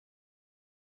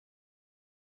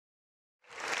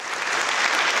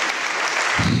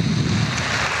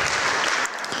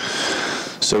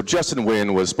So Justin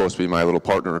Wynn was supposed to be my little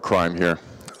partner in crime here.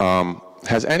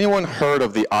 Has anyone heard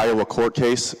of the Iowa court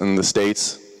case in the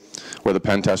States where the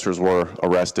pen testers were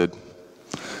arrested?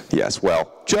 Yes,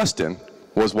 well, Justin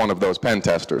was one of those pen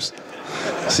testers.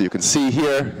 So you can see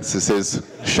here, this is his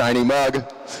shiny mug.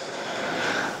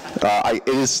 It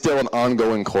is still an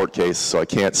ongoing court case, so I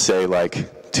can't say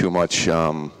like too much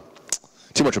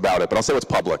about it, but I'll say what's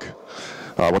public.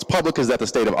 What's public is that the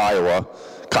state of Iowa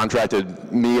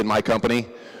contracted me and my company,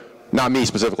 not me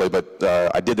specifically, but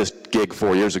I did this gig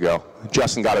 4 years ago.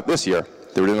 Justin got it this year.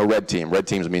 They were doing a red team. Red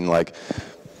teams mean like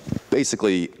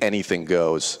basically anything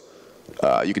goes.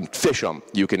 You can fish them,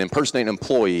 you can impersonate an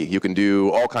employee, you can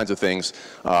do all kinds of things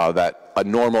that a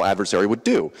normal adversary would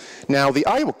do. Now, the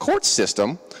Iowa court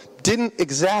system didn't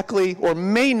exactly, or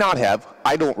may not have,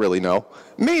 I don't really know,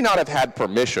 may not have had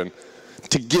permission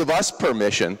to give us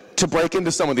permission to break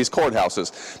into some of these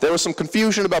courthouses. There was some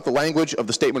confusion about the language of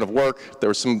the statement of work. There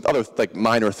were some other like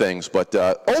minor things, but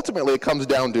ultimately it comes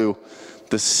down to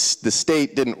the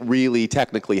state didn't really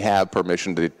technically have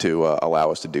permission to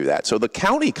allow us to do that. So the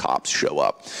county cops show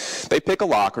up. They pick a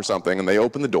lock or something and they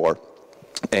open the door,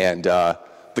 and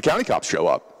the county cops show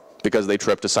up because they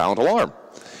tripped a silent alarm.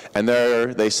 And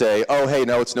they say, oh, hey,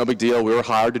 no, it's no big deal. We were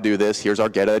hired to do this. Here's our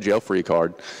get out of jail free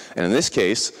card. And in this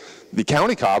case, the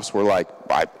county cops were like,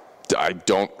 I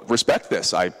don't respect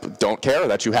this. I don't care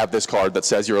that you have this card that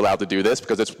says you're allowed to do this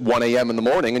because it's 1 a.m. in the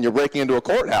morning and you're breaking into a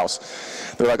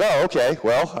courthouse. They're like, oh, okay,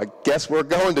 well, I guess we're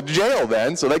going to jail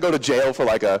then. So they go to jail for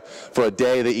like for a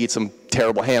day. They eat some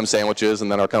terrible ham sandwiches,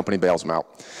 and then our company bails them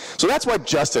out. So that's why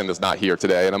Justin is not here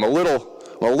today, and I'm a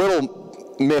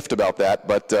little miffed about that.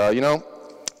 But you know,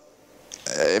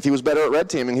 if he was better at red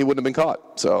teaming, he wouldn't have been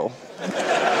caught. So.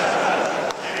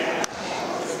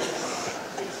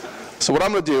 So what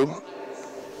I'm going to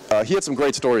do, he had some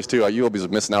great stories too. You'll be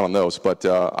missing out on those, but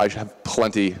I have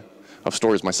plenty of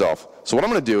stories myself. So what I'm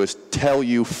going to do is tell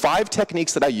you 5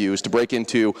 techniques that I use to break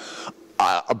into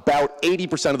about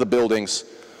 80% of the buildings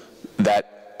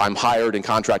that I'm hired and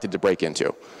contracted to break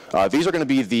into. These are going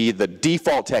to be the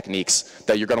default techniques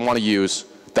that you're going to want to use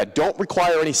that don't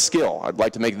require any skill. I'd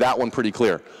like to make that one pretty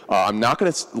clear.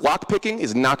 Lock picking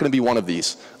is not going to be one of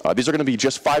these. These are going to be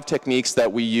just 5 techniques that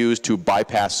we use to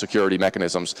bypass security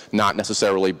mechanisms, not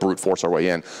necessarily brute force our way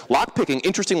in. Lock picking,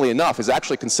 interestingly enough, is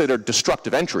actually considered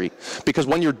destructive entry because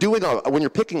when you're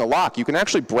picking a lock, you can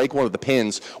actually break one of the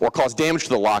pins or cause damage to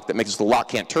the lock that makes the lock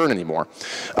can't turn anymore.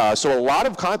 So a lot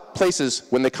of places,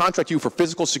 when they contract you for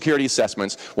physical security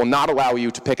assessments, will not allow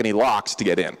you to pick any locks to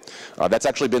get in. That's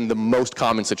actually been the most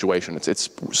common situation. It's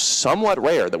somewhat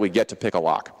rare that we get to pick a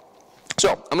lock.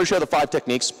 So I'm going to share the 5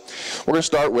 techniques. We're going to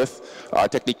start with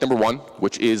technique number 1,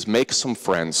 which is make some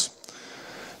friends.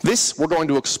 This, we're going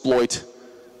to exploit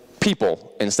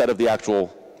people instead of the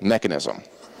actual mechanism.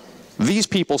 These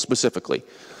people specifically.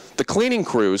 The cleaning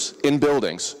crews in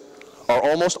buildings are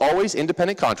almost always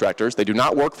independent contractors. They do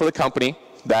not work for the company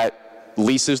that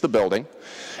leases the building,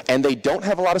 and they don't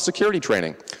have a lot of security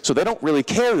training. So they don't really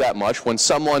care that much when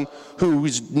someone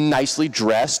who's nicely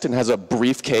dressed and has a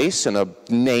briefcase and a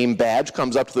name badge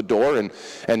comes up to the door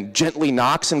and gently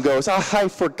knocks and goes, oh, I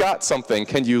forgot something,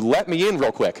 can you let me in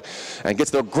real quick? And gets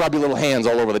their grubby little hands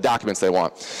all over the documents they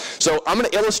want. So I'm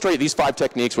going to illustrate these 5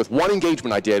 techniques with one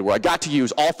engagement I did where I got to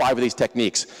use all 5 of these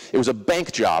techniques. It was a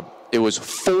bank job. It was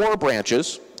 4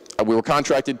 branches. We were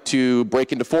contracted to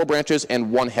break into 4 branches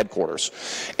and 1 headquarters.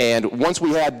 And once we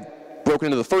had broken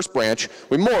into the first branch,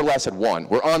 we more or less had won.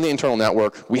 We're on the internal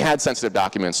network. We had sensitive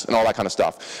documents and all that kind of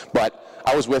stuff. But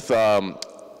I was with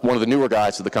one of the newer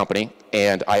guys of the company,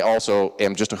 and I also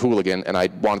am just a hooligan, and I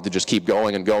wanted to just keep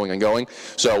going and going and going.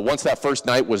 So once that first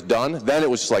night was done, then it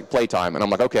was just like playtime. And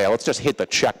I'm like, okay, let's just hit the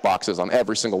check boxes on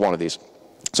every single one of these.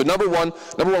 So number one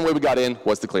way we got in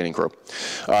was the cleaning crew.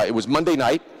 It was Monday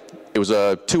night. It was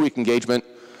a 2-week engagement.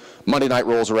 Monday night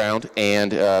rolls around,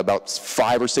 and about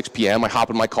 5 or 6 p.m., I hop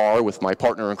in my car with my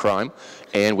partner in crime,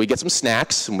 and we get some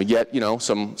snacks, and we get, you know,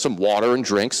 some water and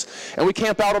drinks, and we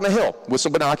camp out on the hill with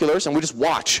some binoculars, and we just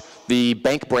watch the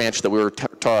bank branch that we were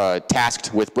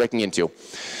tasked with breaking into.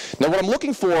 Now, what I'm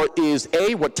looking for is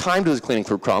A, what time does the cleaning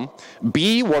crew come?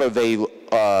 B, what are they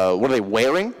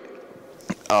wearing?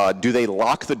 Do they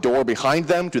lock the door behind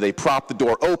them? Do they prop the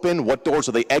door open? What doors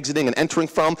are they exiting and entering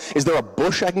from? Is there a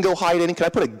bush I can go hide in? Can I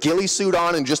put a ghillie suit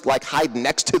on and just like hide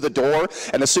next to the door?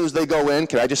 And as soon as they go in,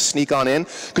 can I just sneak on in?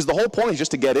 Because the whole point is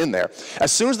just to get in there.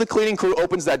 As soon as the cleaning crew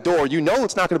opens that door, you know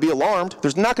it's not going to be alarmed.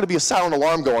 There's not going to be a silent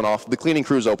alarm going off. The cleaning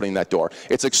crew is opening that door.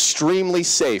 It's extremely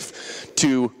safe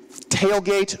to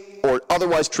tailgate or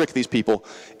otherwise trick these people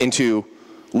into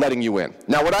letting you in.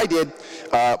 Now what I did,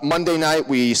 Monday night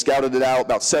we scouted it out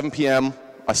about 7 p.m.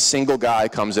 a single guy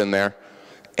comes in there,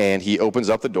 and he opens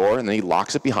up the door, and then he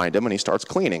locks it behind him, and he starts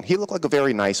cleaning. He looked like a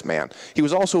very nice man. He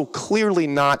was also clearly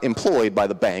not employed by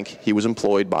the bank. He was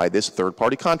employed by this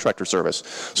third-party contractor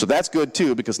service. So that's good,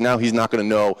 too, because now he's not going to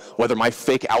know whether my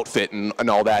fake outfit and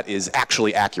all that is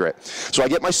actually accurate. So I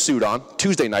get my suit on.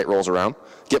 Tuesday night rolls around.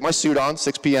 Get my suit on,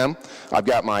 6 p.m. I've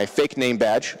got my fake name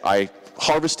badge. I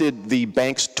harvested the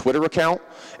bank's Twitter account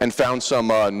and found some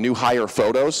new hire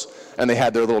photos, and they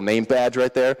had their little name badge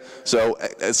right there. So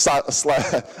a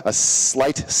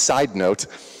slight side note,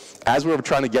 as we were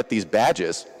trying to get these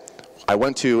badges, I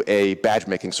went to a badge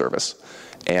making service,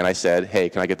 and I said, hey,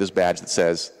 can I get this badge that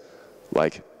says,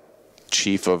 like,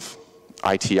 Chief of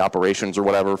IT Operations or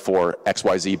whatever for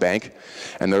XYZ Bank?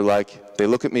 And they're like, they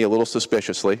look at me a little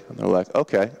suspiciously, and they're like,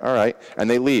 okay, all right, and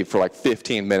they leave for like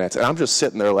 15 minutes, and I'm just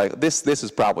sitting there like, this is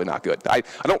probably not good. I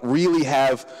don't really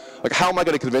have, like, how am I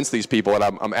going to convince these people that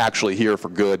I'm actually here for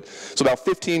good? So about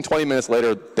 15, 20 minutes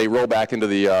later, they roll back into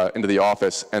the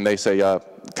office, and they say,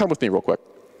 come with me real quick.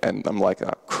 And I'm like,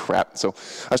 oh, crap. So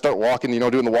I start walking,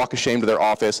 doing the walk of shame to their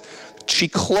office. She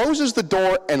closes the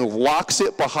door and locks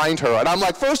it behind her. And I'm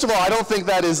like, first of all, I don't think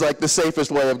that is like the safest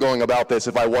way of going about this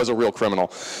if I was a real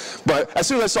criminal. But as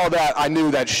soon as I saw that, I knew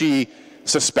that she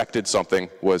suspected something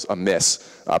was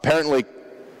amiss. Apparently,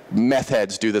 meth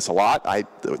heads do this a lot. I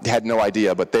had no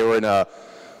idea, but they were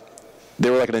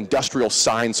like an industrial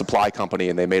sign supply company,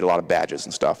 and they made a lot of badges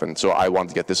and stuff. And so I wanted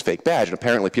to get this fake badge. And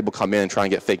apparently people come in and try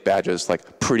and get fake badges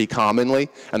like pretty commonly,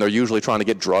 and they're usually trying to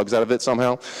get drugs out of it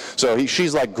somehow. So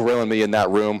she's like grilling me in that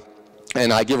room,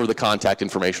 and I give her the contact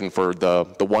information for the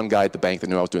one guy at the bank that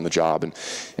knew I was doing the job,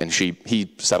 and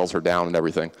he settles her down and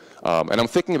everything. And I'm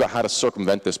thinking about how to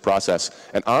circumvent this process.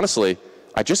 And honestly,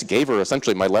 I just gave her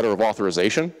essentially my letter of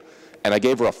authorization, and I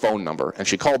gave her a phone number. And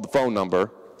she called the phone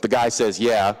number. The guy says,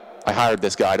 yeah, I hired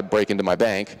this guy to break into my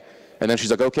bank. And then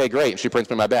she's like, okay, great, and she prints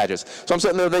me my badges. So I'm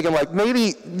sitting there thinking, like,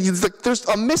 maybe there's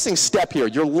a missing step here.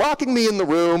 You're locking me in the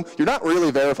room. You're not really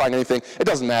verifying anything. It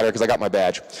doesn't matter because I got my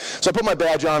badge. So I put my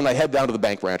badge on, and I head down to the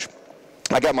bank branch.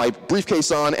 I got my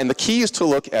briefcase on, and the key is to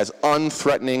look as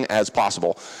unthreatening as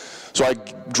possible. So I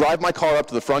drive my car up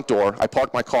to the front door. I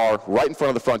park my car right in front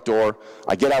of the front door.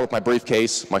 I get out with my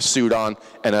briefcase, my suit on,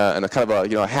 and a kind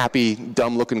of a happy,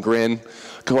 dumb-looking grin.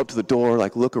 Go up to the door,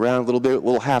 like look around a little bit, a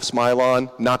little half smile on,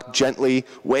 knock gently,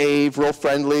 wave, real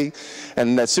friendly.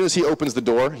 And as soon as he opens the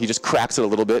door, he just cracks it a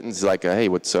little bit, and he's like, "Hey,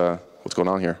 what's going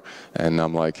on here?" And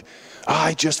I'm like,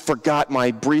 I just forgot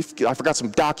I forgot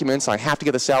some documents. I have to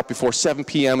get this out before 7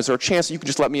 p.m. Is there a chance that you can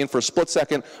just let me in for a split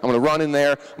second? I'm going to run in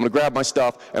there, I'm going to grab my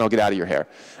stuff, and I'll get out of your hair.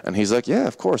 And he's like, yeah,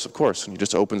 of course. And he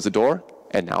just opens the door,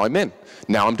 and now I'm in.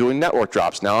 Now I'm doing network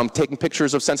drops. Now I'm taking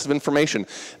pictures of sensitive information.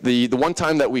 The one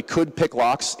time that we could pick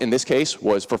locks in this case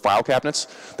was for file cabinets.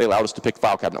 They allowed us to pick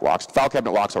file cabinet locks. File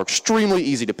cabinet locks are extremely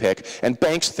easy to pick, and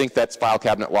banks think that file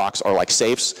cabinet locks are like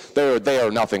safes. They are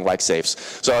nothing like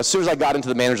safes. So as soon as I got into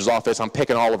the manager's office, I'm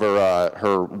picking all of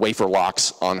her wafer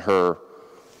locks on her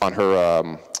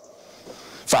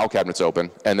file cabinets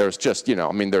open, and there's just,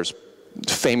 there's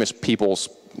famous people's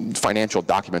financial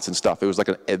documents and stuff. It was like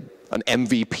an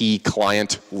MVP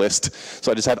client list.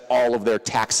 So I just had all of their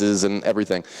taxes and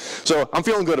everything. So I'm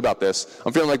feeling good about this.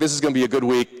 I'm feeling like this is going to be a good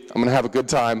week. I'm going to have a good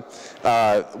time.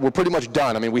 We're pretty much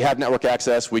done. I mean, we have network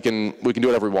access. We can do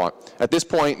whatever we want. At this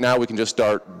point, now we can just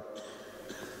start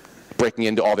breaking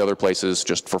into all the other places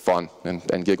just for fun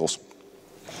and giggles.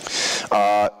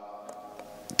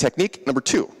 Technique number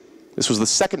 2. This was the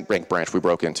second bank branch we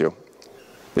broke into.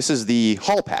 This is the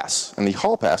hall pass, and the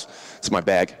hall pass, it's my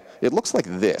bag, it looks like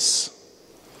this.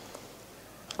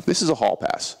 This is a hall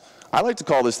pass. I like to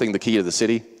call this thing the key to the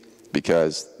city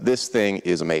because this thing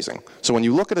is amazing. So when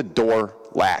you look at a door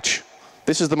latch,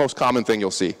 this is the most common thing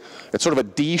you'll see. It's sort of a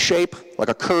D shape, like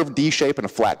a curved D shape and a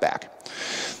flat back.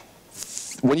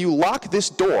 When you lock this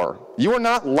door, you are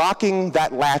not locking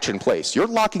that latch in place. You're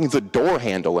locking the door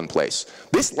handle in place.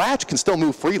 This latch can still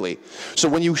move freely. So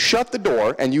when you shut the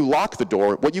door and you lock the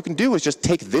door, what you can do is just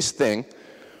take this thing,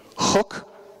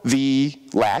 hook the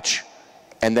latch,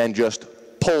 and then just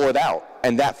pull it out.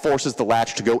 And that forces the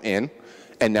latch to go in,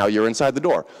 and now you're inside the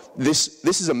door. This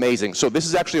is amazing. So this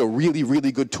is actually a really,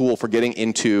 really good tool for getting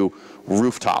into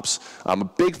rooftops. I'm a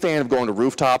big fan of going to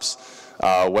rooftops.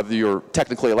 Whether you're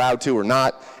technically allowed to or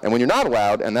not. And when you're not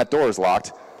allowed and that door is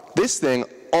locked, this thing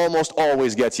almost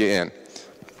always gets you in.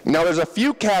 Now there's a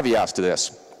few caveats to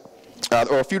this,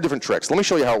 or a few different tricks. Let me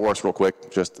show you how it works real quick,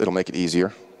 it'll make it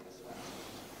easier.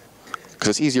 Because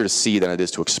it's easier to see than it is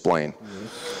to explain.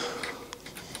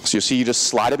 So you see, you just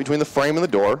slide it between the frame and the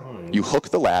door, you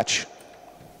hook the latch.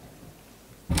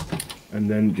 And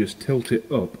then just tilt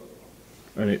it up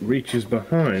and it reaches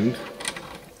behind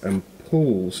and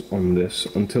pulls on this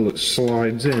until it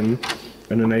slides in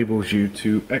and enables you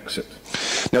to exit.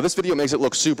 Now this video makes it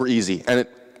look super easy, and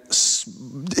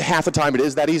half the time it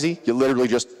is that easy. You literally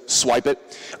just swipe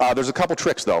it. There's a couple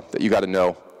tricks though that you got to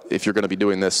know if you're going to be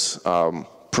doing this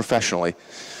professionally.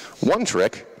 One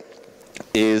trick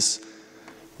is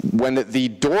when the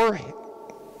door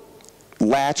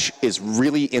latch is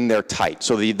really in there tight,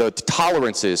 so the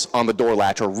tolerances on the door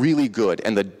latch are really good,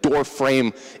 and the door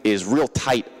frame is real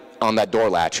tight on that door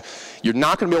latch, you're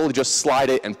not going to be able to just slide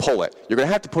it and pull it. You're going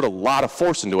to have to put a lot of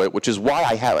force into it, which is why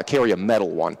I carry a metal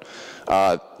one.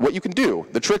 What you can do,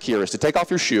 the trick here is to take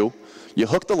off your shoe, you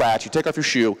hook the latch, you take off your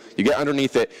shoe, you get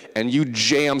underneath it, and you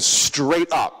jam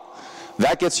straight up.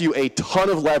 That gets you a ton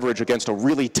of leverage against a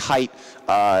really tight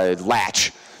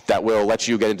latch that will let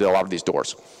you get into a lot of these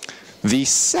doors. The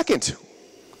second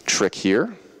trick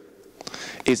here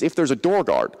is if there's a door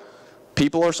guard.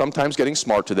 People are sometimes getting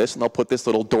smart to this, and they'll put this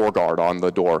little door guard on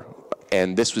the door.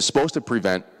 And this was supposed to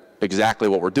prevent exactly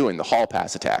what we're doing, the hall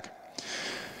pass attack.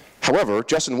 However,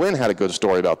 Justin Wynn had a good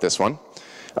story about this one.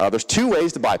 There's two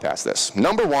ways to bypass this.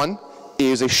 Number one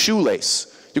is a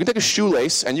shoelace. You can take a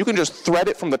shoelace, and you can just thread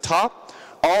it from the top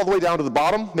all the way down to the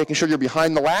bottom, making sure you're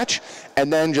behind the latch,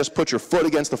 and then just put your foot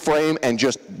against the frame and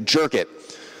just jerk it.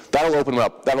 That'll open it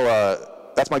up.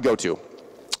 That's my go-to.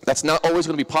 That's not always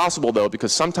going to be possible though,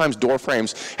 because sometimes door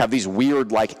frames have these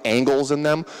weird like angles in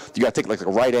them. You got to take like a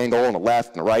right angle and a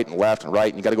left and a right and a left and a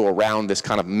right, and you got to go around this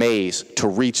kind of maze to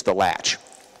reach the latch.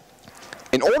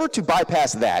 In order to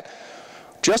bypass that,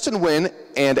 Justin Wynn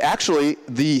and actually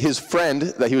his friend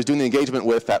that he was doing the engagement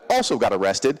with that also got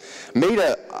arrested made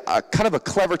a kind of a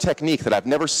clever technique that I've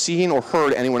never seen or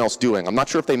heard anyone else doing. I'm not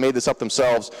sure if they made this up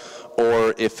themselves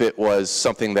or if it was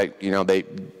something that they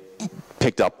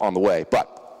picked up on the way,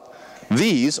 but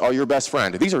these are your best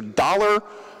friend. These are dollar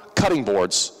cutting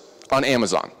boards on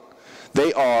Amazon.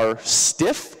 They are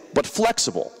stiff but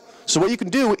flexible. So what you can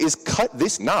do is cut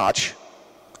this notch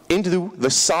into the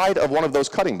side of one of those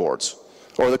cutting boards,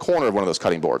 or the corner of one of those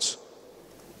cutting boards.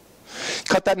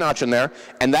 Cut that notch in there,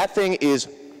 and that thing is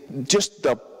just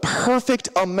the perfect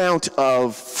amount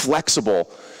of flexible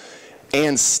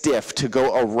and stiff to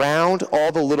go around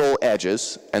all the little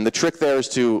edges. And the trick there is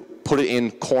to put it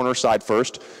in corner side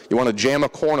first. You want to jam a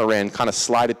corner in, kind of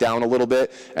slide it down a little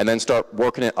bit, and then start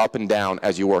working it up and down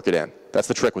as you work it in. That's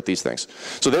the trick with these things.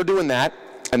 So they're doing that,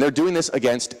 and they're doing this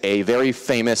against a very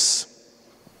famous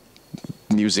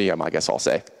museum, I guess I'll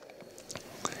say.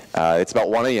 It's about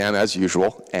 1 a.m. as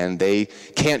usual, and they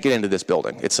can't get into this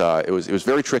building. It was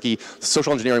very tricky. The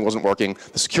social engineering wasn't working.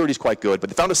 The security's quite good, but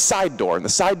they found a side door, and the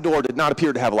side door did not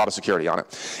appear to have a lot of security on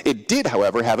it. It did,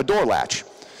 however, have a door latch.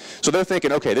 So they're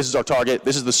thinking, okay, this is our target.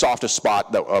 This is the softest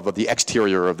spot of the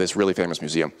exterior of this really famous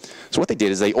museum. So what they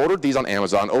did is they ordered these on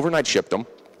Amazon, overnight shipped them,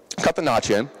 cut the notch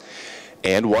in,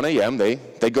 and 1 a.m. they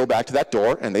go back to that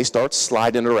door and they start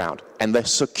sliding it around. And the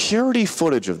security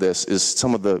footage of this is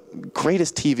some of the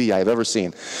greatest TV I've ever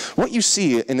seen. What you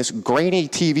see in this grainy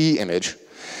TV image,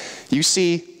 you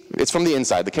see, it's from the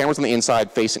inside. The camera's on the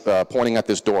inside facing, pointing at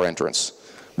this door entrance.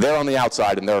 They're on the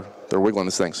outside and they're wiggling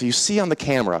this thing. So you see on the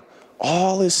camera,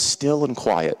 all is still and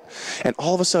quiet. And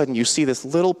all of a sudden you see this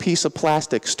little piece of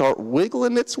plastic start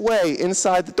wiggling its way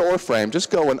inside the door frame, just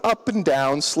going up and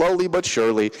down, slowly but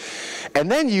surely.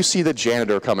 And then you see the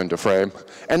janitor come into frame.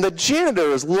 And the janitor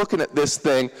is looking at this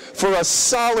thing for a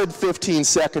solid 15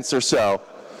 seconds or so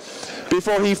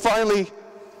before he finally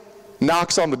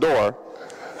knocks on the door.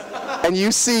 And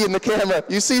you see in the camera,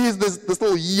 you see this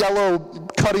little yellow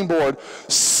cutting board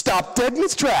stop dead in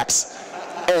its tracks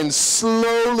and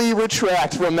slowly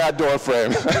retract from that door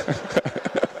frame.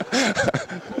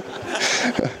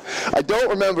 I don't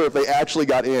remember if they actually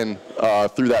got in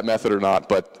through that method or not,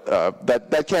 but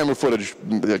that camera footage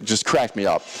just cracked me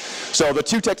up. So the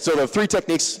three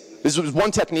techniques, this was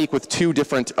one technique with two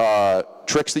different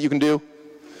tricks that you can do.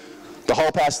 The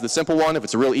hall pass is the simple one. If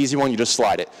it's a real easy one, you just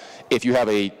slide it. If you have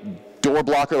a door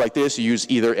blocker like this, you use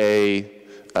either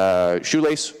a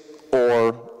shoelace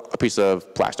or a piece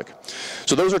of plastic.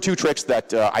 So those are two tricks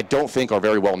that I don't think are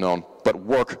very well known, but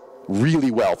work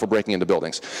really well for breaking into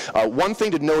buildings. One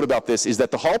thing to note about this is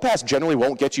that the hall pass generally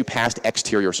won't get you past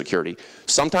exterior security.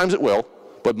 Sometimes it will,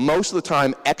 but most of the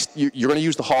time you're going to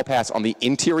use the hall pass on the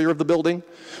interior of the building.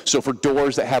 So for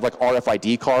doors that have like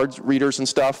RFID cards readers and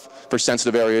stuff, for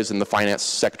sensitive areas in the finance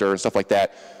sector and stuff like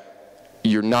that,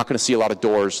 you're not going to see a lot of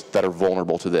doors that are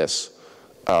vulnerable to this.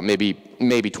 Maybe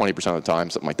 20% of the time,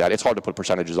 something like that. It's hard to put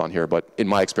percentages on here, but in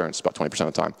my experience, about 20%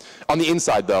 of the time. On the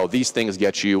inside, though, these things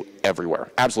get you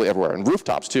everywhere, absolutely everywhere, and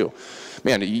rooftops, too.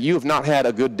 Man, you have not had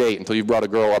a good date until you brought a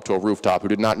girl up to a rooftop who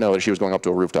did not know that she was going up to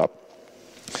a rooftop.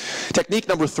 Technique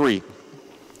number 3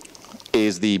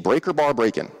 is the breaker bar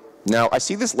break-in. Now, I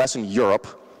see this less in Europe,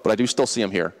 but I do still see them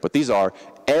here. But these are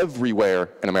everywhere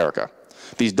in America,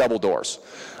 these double doors.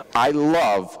 I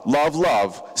love, love,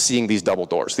 love seeing these double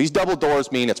doors. These double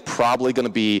doors mean it's probably going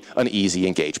to be an easy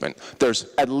engagement. There's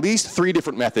at least 3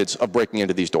 different methods of breaking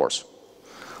into these doors.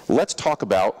 Let's talk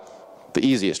about the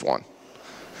easiest one.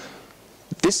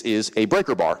 This is a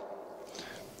breaker bar.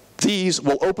 These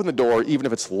will open the door even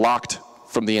if it's locked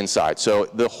from the inside. So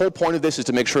the whole point of this is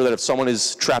to make sure that if someone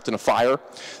is trapped in a fire,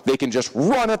 they can just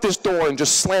run at this door and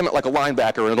just slam it like a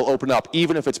linebacker and it'll open up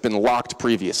even if it's been locked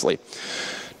previously.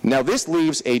 Now this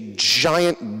leaves a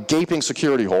giant gaping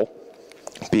security hole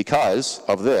because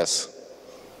of this.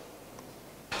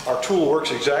 Our tool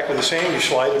works exactly the same. You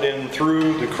slide it in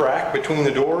through the crack between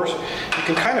the doors. You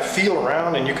can kind of feel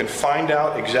around and you can find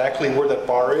out exactly where that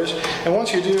bar is. And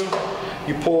once you do,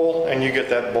 you pull and you get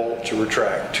that bolt to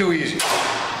retract. Too easy.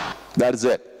 That is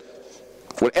it.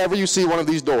 Whenever you see one of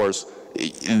these doors,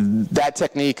 that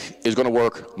technique is going to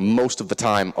work most of the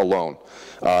time alone.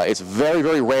 It's very,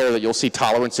 very rare that you'll see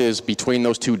tolerances between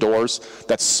those 2 doors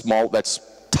that's small, that's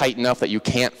tight enough that you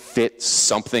can't fit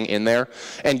something in there.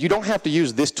 And you don't have to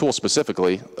use this tool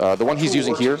specifically. The one he's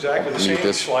using here, exactly the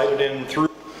same. Slide it in through.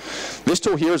 This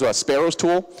tool here is a Sparrow's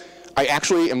tool. I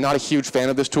actually am not a huge fan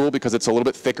of this tool because it's a little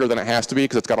bit thicker than it has to be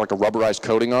because it's got like a rubberized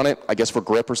coating on it, I guess for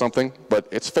grip or something, but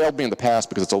it's failed me in the past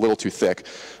because it's a little too thick.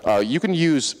 You can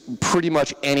use pretty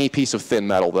much any piece of thin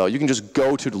metal though. You can just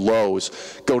go to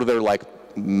Lowe's, go to their like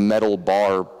metal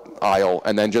bar aisle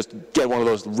and then just get one of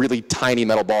those really tiny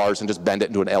metal bars and just bend it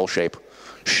into an L shape.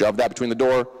 Shove that between the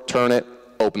door, turn it,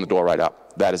 open the door right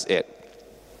up. That is it.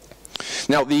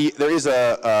 Now there is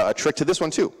a trick to this one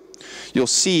too. You'll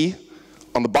see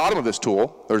on the bottom of this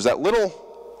tool, there's that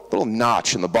little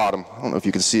notch in the bottom. I don't know if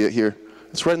you can see it here.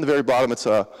 It's right in the very bottom. It's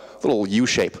a little U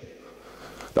shape.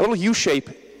 That little U shape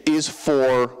is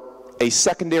for a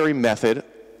secondary method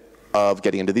of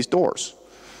getting into these doors.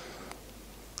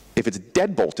 If it's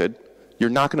dead bolted, you're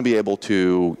not going to be able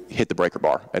to hit the breaker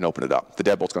bar and open it up. The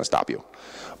deadbolt's going to stop you.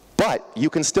 But you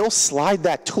can still slide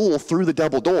that tool through the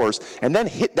double doors and then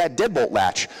hit that deadbolt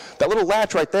latch. That little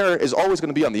latch right there is always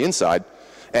going to be on the inside,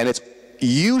 and it's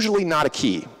usually not a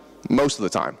key most of the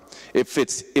time. If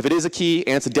it is a key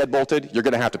and it's a deadbolted, you're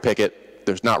going to have to pick it.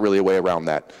 There's not really a way around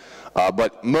that.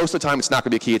 But most of the time it's not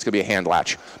going to be a key, it's going to be a hand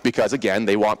latch because, again,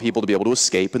 they want people to be able to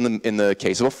escape in the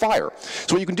case of a fire.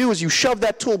 So what you can do is you shove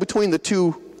that tool between the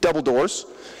 2 double doors,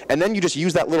 and then you just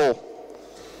use that little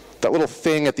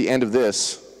thing at the end of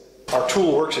this. Our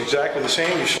tool works exactly the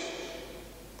same. You slide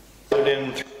it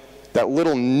in. That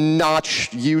little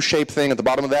notch U-shaped thing at the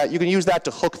bottom of that, you can use that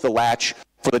to hook the latch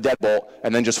for the deadbolt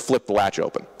and then just flip the latch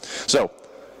open. So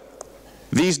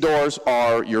these doors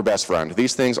are your best friend.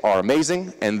 These things are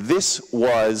amazing, and this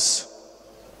was,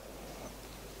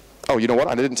 oh, you know what?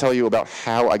 I didn't tell you about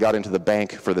how I got into the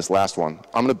bank for this last one.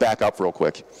 I'm going to back up real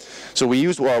quick. So we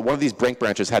used, one of these bank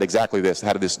branches had exactly this. It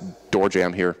had this door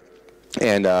jamb here,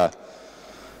 and I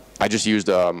just used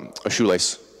a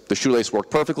shoelace. The shoelace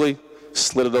worked perfectly,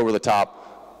 slid it over the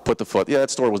top, put the foot. Yeah, that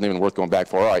store wasn't even worth going back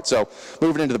for. All right, so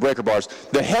moving into the breaker bars.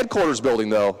 The headquarters building,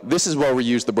 though, this is where we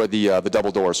use the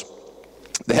double doors.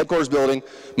 The headquarters building,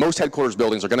 most headquarters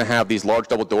buildings are going to have these large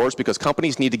double doors because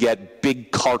companies need to get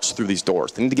big carts through these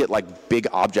doors. They need to get like big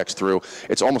objects through.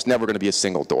 It's almost never going to be a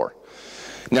single door.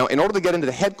 Now, in order to get into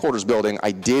the headquarters building,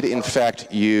 I did in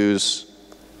fact use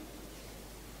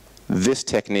this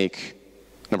technique,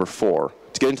 number 4.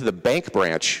 To get into the bank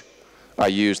branch, I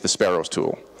used the Sparrow's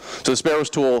tool. So the Sparrow's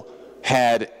tool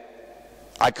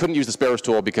I couldn't use the Sparrow's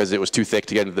tool because it was too thick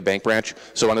to get into the bank branch.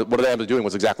 So what I ended up doing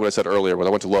was exactly what I said earlier. When I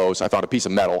went to Lowe's, I found a piece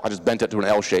of metal. I just bent it to an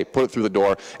L shape, put it through the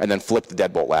door, and then flipped the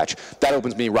deadbolt latch. That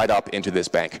opens me right up into this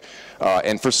bank.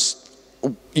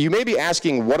 You may be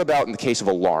asking, what about in the case of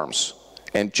alarms?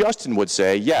 And Justin would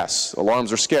say, yes,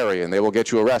 alarms are scary and they will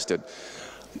get you arrested.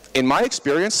 In my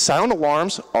experience, silent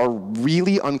alarms are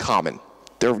really uncommon.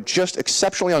 They're just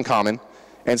exceptionally uncommon.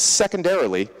 And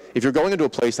secondarily, if you're going into a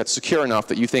place that's secure enough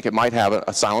that you think it might have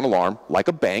a silent alarm, like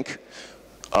a bank,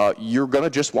 you're going to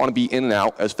just want to be in and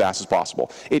out as fast as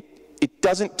possible. It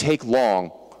doesn't take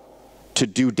long to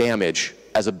do damage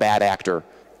as a bad actor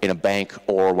in a bank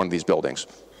or one of these buildings.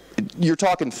 You're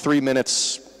talking 3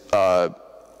 minutes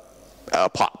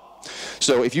pop.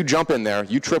 So if you jump in there,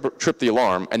 you trip the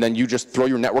alarm, and then you just throw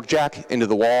your network jack into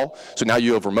the wall, so now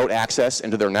you have remote access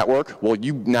into their network, well,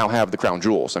 you now have the crown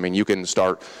jewels. I mean, you can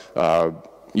start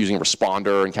using a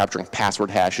responder and capturing password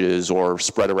hashes or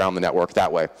spread around the network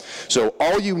that way. So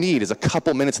all you need is a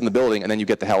couple minutes in the building and then you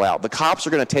get the hell out. The cops are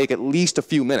going to take at least a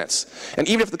few minutes. And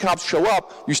even if the cops show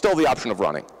up, you still have the option of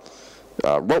running.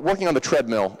 Working on the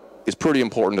treadmill is pretty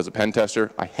important as a pen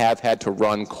tester. I have had to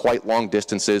run quite long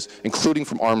distances, including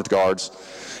from armed guards,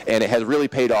 and it has really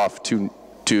paid off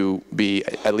to be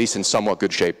at least in somewhat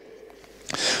good shape.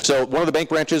 So one of the bank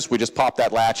branches, we just popped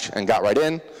that latch and got right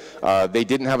in. They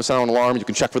didn't have a silent alarm. You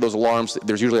can check for those alarms.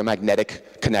 There's usually a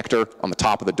magnetic connector on the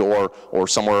top of the door or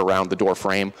somewhere around the door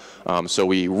frame. So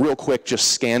we real quick just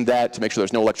scanned that to make sure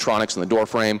there's no electronics in the door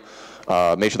frame.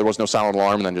 Made sure there was no silent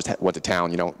alarm, and then just went to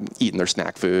town, you know, eating their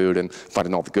snack food and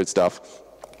finding all the good stuff.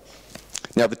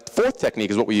 Now the fourth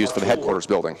technique is what we use for the headquarters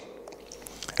building.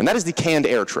 And that is the canned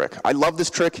air trick. I love this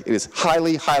trick. It is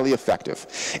highly, highly effective.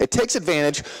 It takes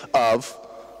advantage of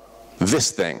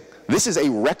this thing. This is a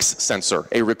REX sensor,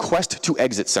 a request to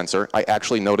exit sensor. I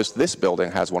actually noticed this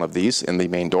building has one of these in the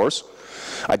main doors.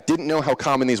 I didn't know how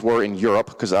common these were in Europe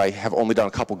because I have only done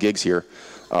a couple gigs here,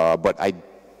 but I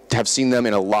have seen them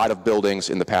in a lot of buildings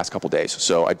in the past couple days.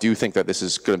 So I do think that this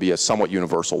is going to be a somewhat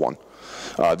universal one.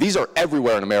 These are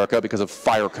everywhere in America because of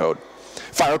fire code.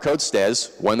 Fire code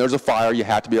says when there's a fire, you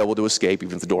have to be able to escape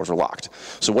even if the doors are locked.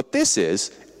 So what this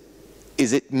is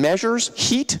it measures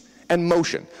heat and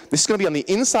motion. This is going to be on the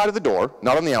inside of the door,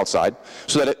 not on the outside,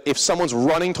 so that if someone's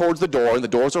running towards the door and the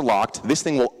doors are locked, this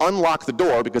thing will unlock the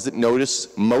door because it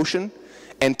notices motion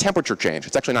and temperature change.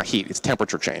 It's actually not heat, it's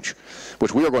temperature change,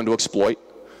 which we are going to exploit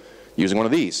using one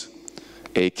of these,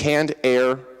 a canned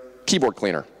air keyboard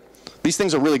cleaner. These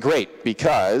things are really great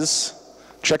because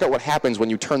check out what happens when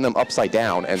you turn them upside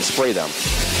down and spray them.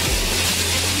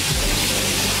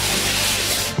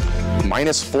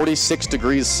 Minus 46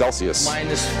 degrees Celsius.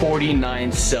 Minus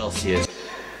 49 Celsius.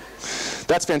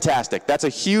 That's fantastic. That's a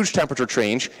huge temperature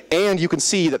change, and you can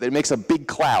see that it makes a big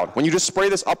cloud. When you just spray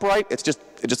this upright, it just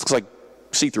looks like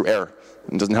see-through air.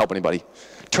 It doesn't help anybody.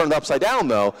 Turn it upside down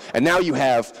though, and now you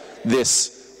have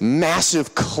this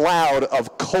massive cloud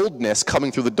of coldness coming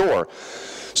through the door.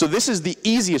 So this is the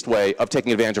easiest way of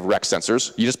taking advantage of REX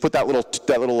sensors. You just put that little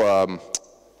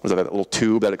what is that little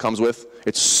tube that it comes with?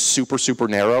 It's super, super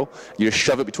narrow. You just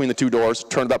shove it between the two doors,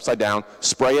 turn it upside down,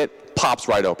 spray it, pops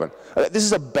right open. This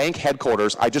is a bank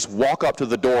headquarters. I just walk up to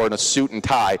the door in a suit and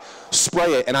tie,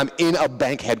 spray it, and I'm in a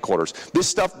bank headquarters. This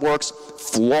stuff works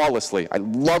flawlessly. I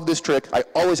love this trick. I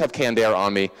always have canned air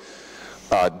on me,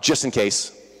 just in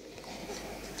case.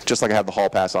 Just like I have the hall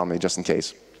pass on me, just in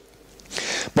case.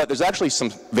 But there's actually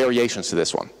some variations to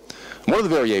this one. One of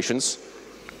the variations,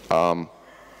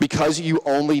 because you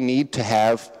only need to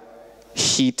have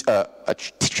heat, a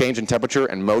change in temperature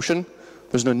and motion,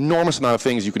 there's an enormous amount of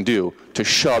things you can do to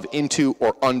shove into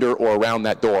or under or around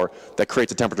that door that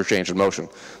creates a temperature change in motion.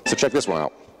 So check this one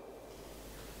out.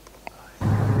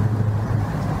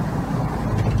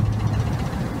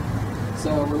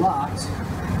 So we're locked,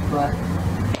 but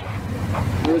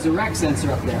there was a REX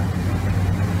sensor up there.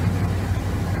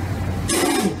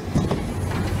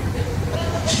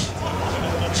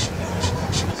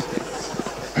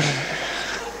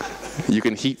 You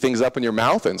can heat things up in your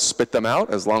mouth and spit them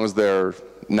out as long as they're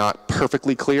not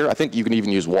perfectly clear. I think you can even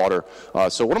use water.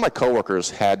 So one of my coworkers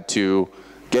had to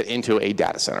get into a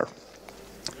data center.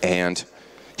 And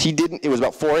it was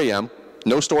about 4 a.m.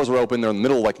 No stores were open. They're in the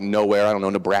middle of like nowhere. I don't know,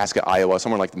 Nebraska, Iowa,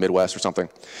 somewhere like the Midwest or something.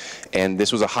 And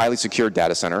this was a highly secured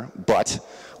data center. But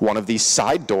one of these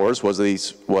side doors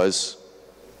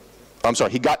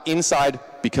he got inside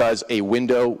because a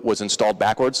window was installed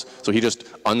backwards. So he just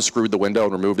unscrewed the window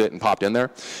and removed it and popped in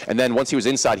there. And then once he was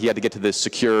inside, he had to get to this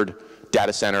secured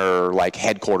data center, like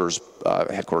headquarters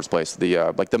place,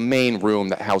 like the main room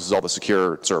that houses all the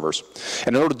secure servers.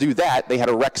 And in order to do that, they had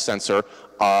a REX sensor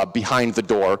behind the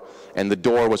door, and the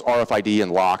door was RFID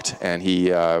and locked, and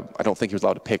I don't think he was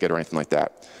allowed to pick it or anything like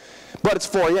that. But it's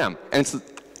 4 a.m., and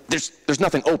there's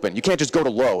nothing open. You can't just go to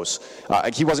Lowe's.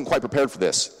 He wasn't quite prepared for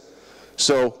this.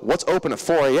 So what's open at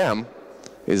 4 a.m.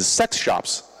 is sex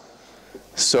shops.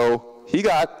 So he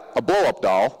got a blow-up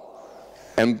doll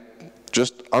and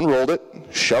just unrolled it,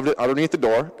 shoved it underneath the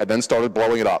door, and then started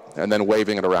blowing it up and then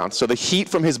waving it around. So the heat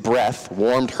from his breath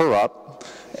warmed her up,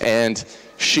 and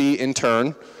she, in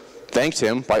turn, thanked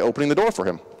him by opening the door for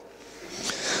him.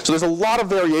 So there's a lot of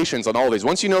variations on all of these.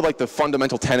 Once you know like the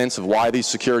fundamental tenets of why these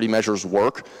security measures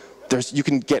work, you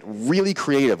can get really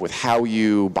creative with how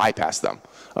you bypass them.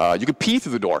 You could pee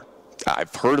through the door.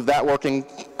 I've heard of that working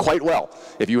quite well.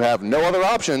 If you have no other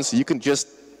options, you can just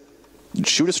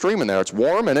shoot a stream in there. It's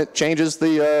warm and it changes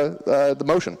the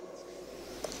motion.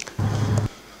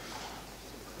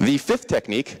 The fifth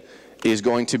technique is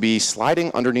going to be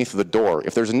sliding underneath the door.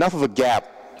 If there's enough of a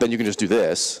gap, then you can just do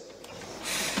this.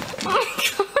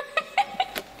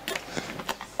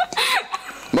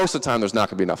 Most of the time, there's not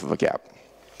going to be enough of a gap.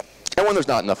 And when there's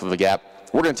not enough of a gap,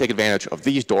 we're going to take advantage of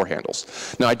these door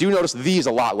handles. Now, I do notice these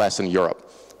a lot less in Europe.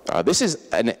 This is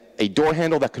a door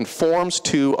handle that conforms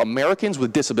to Americans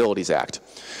with Disabilities Act.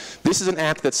 This is an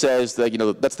act that says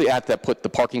that, that's the act that put the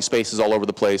parking spaces all over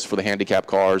the place for the handicapped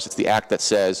cars. It's the act that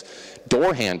says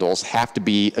door handles have to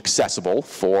be accessible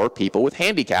for people with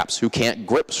handicaps who can't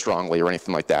grip strongly or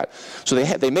anything like that. So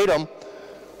they made them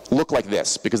look like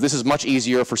this, because this is much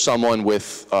easier for someone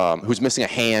with who's missing a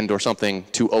hand or something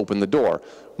to open the door,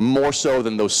 more so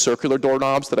than those circular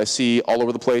doorknobs that I see all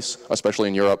over the place, especially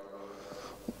in Europe,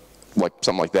 like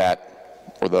something like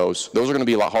that, or those. Those are going to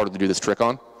be a lot harder to do this trick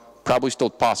on. Probably still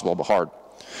possible, but hard.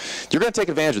 You're going to take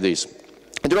advantage of these,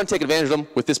 and you're going to take advantage of them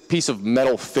with this piece of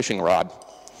metal fishing rod.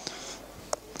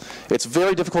 It's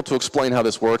very difficult to explain how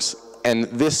this works, and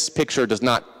this picture does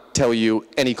not tell you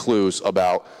any clues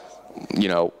about,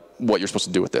 what you're supposed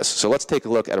to do with this. So let's take a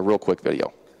look at a real quick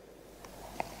video.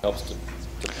 Helps to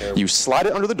prepare. You slide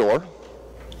it under the door.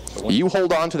 You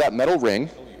hold on to that metal ring.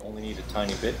 You only need a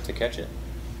tiny bit to catch it.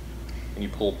 And you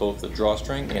pull both the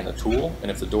drawstring and the tool,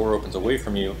 and if the door opens away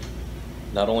from you,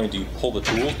 not only do you pull the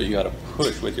tools, but you got to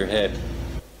push with your head.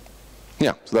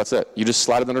 Yeah, so that's it. You just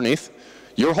slide it underneath.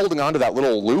 You're holding on to that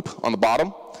little loop on the bottom.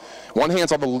 One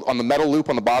hand's on the metal loop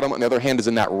on the bottom, and the other hand is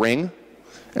in that ring.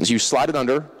 And so you slide it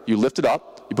under, you lift it up,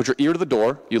 you put your ear to the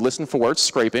door, you listen for where it's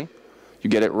scraping, you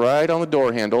get it right on the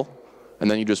door handle,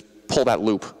 and then you just pull that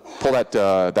loop, pull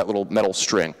that little metal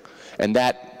string. And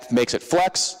that makes it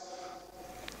flex,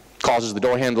 causes the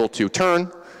door handle to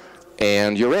turn,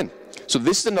 and you're in. So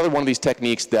this is another one of these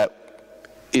techniques that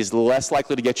is less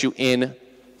likely to get you in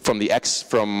from the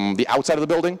outside of the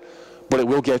building, but it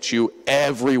will get you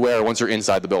everywhere once you're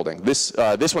inside the building. This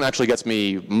one actually gets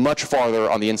me much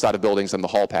farther on the inside of buildings than the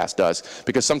hall pass does,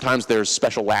 because sometimes there's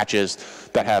special latches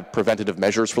that have preventative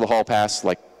measures for the hall pass,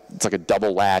 it's like a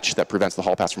double latch that prevents the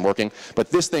hall pass from working. But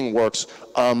this thing works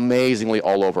amazingly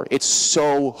all over. It's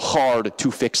so hard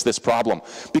to fix this problem,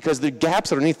 because the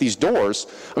gaps underneath these doors,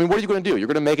 what are you going to do? You're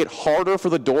going to make it harder for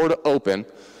the door to open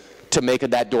to make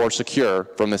that door secure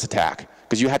from this attack,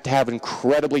 because you have to have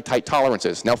incredibly tight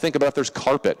tolerances. Now think about if there's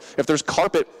carpet. If there's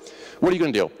carpet, what are you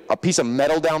going to do? A piece of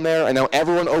metal down there, and now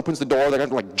everyone opens the door, they're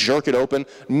going to jerk it open.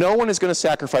 No one is going to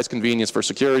sacrifice convenience for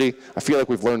security. I feel like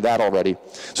we've learned that already.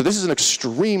 So this is an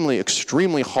extremely,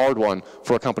 extremely hard one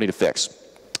for a company to fix.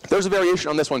 There's a variation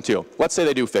on this one too. Let's say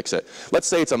they do fix it. Let's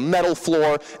say it's a metal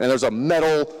floor, and there's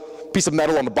a piece of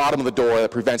metal on the bottom of the door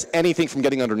that prevents anything from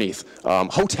getting underneath.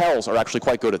 Hotels are actually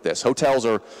quite good at this. Hotels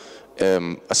are,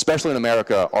 especially in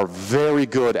America, are very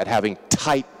good at having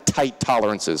tight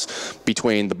tolerances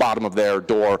between the bottom of their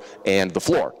door and the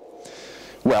floor.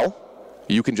 Well,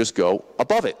 you can just go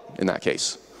above it in that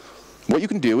case. What you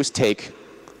can do is take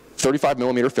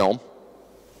 35mm film,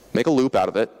 make a loop out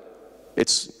of it.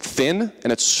 It's thin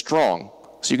and it's strong,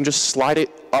 so you can just slide it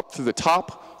up through the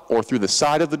top or through the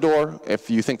side of the door if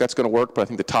you think that's going to work, but I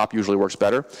think the top usually works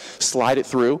better. Slide it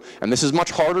through, and this is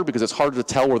much harder because it's harder to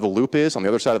tell where the loop is on the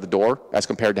other side of the door as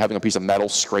compared to having a piece of metal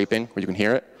scraping where you can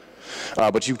hear it.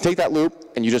 But you take that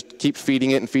loop and you just keep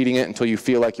feeding it until you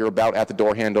feel like you're about at the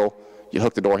door handle. You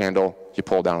hook the door handle, you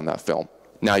pull down on that film.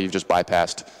 Now you've just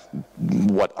bypassed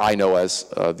what I know as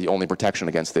the only protection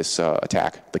against this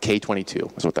attack. The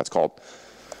K-22 is what that's called.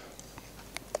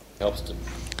 Helps to.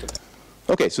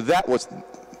 Okay, so that was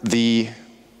those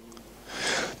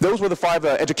were the 5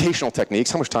 educational techniques.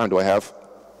 How much time do I have?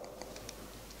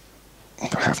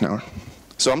 About half an hour.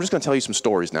 So I'm just going to tell you some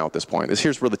stories now at this point.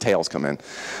 Here's where the tales come in.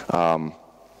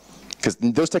 Because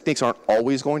those techniques aren't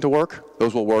always going to work.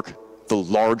 Those will work the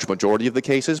large majority of the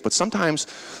cases, but sometimes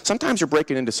you're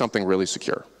breaking into something really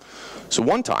secure. So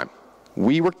one time,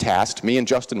 we were tasked, me and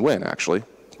Justin Wynn actually,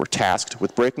 were tasked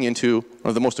with breaking into one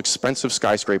of the most expensive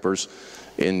skyscrapers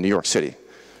in New York City.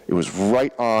 It was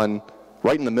right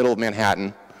in the middle of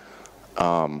Manhattan.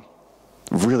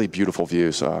 Really beautiful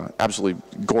views, absolutely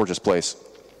gorgeous place.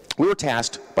 We were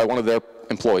tasked by one of their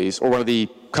employees, or one of the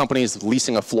companies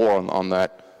leasing a floor on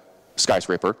that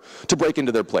skyscraper, to break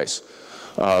into their place.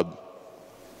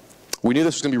 We knew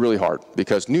this was going to be really hard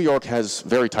because New York has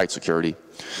very tight security.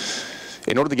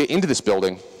 In order to get into this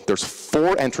building, there's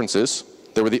 4 entrances.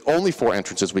 They were the only 4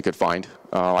 entrances we could find.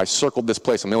 I circled this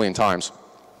place a million times.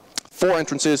 4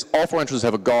 entrances, all 4 entrances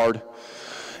have a guard,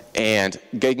 and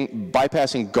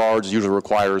bypassing guards usually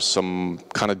requires some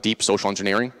kind of deep social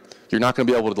engineering. You're not going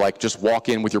to be able to like just walk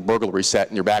in with your burglary set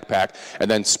in your backpack and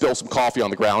then spill some coffee on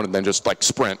the ground and then just like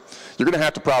sprint. You're going to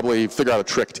have to probably figure out a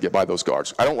trick to get by those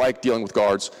guards. I don't like dealing with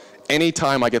guards.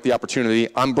 Anytime I get the opportunity,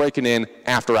 I'm breaking in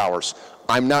after hours.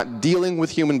 I'm not dealing with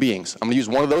human beings. I'm going to use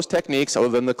one of those techniques other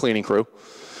than the cleaning crew,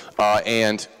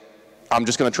 and I'm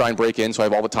just going to try and break in so I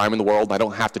have all the time in the world and I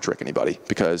don't have to trick anybody,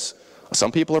 because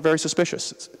some people are very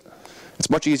suspicious. It's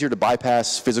much easier to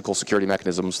bypass physical security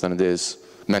mechanisms than it is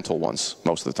mental ones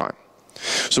most of the time.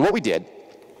 So what we did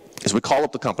is we called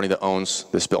up the company that owns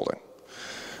this building.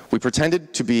 We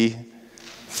pretended to be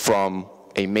from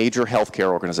a major healthcare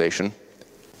organization,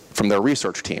 from their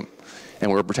research team,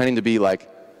 and we were pretending to be like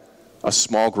a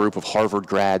small group of Harvard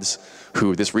grads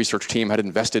who this research team had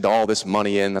invested all this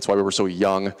money in. That's why we were so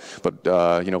young, but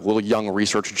you know, little young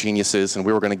research geniuses, and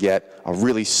we were going to get a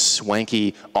really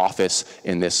swanky office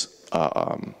in this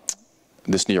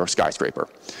this New York skyscraper.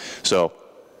 So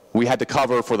we had to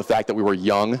cover for the fact that we were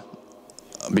young,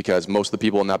 because most of the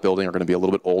people in that building are going to be a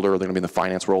little bit older. They're going to be in the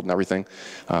finance world and everything.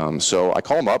 So I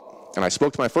called them up, and I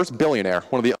spoke to my first billionaire,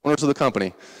 one of the owners of the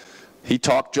company. He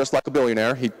talked just like a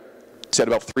billionaire. He said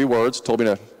about 3 words, told me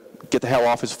to get the hell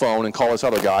off his phone and call this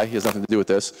other guy. He has nothing to do with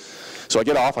this. So I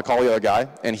get off, I call the other guy,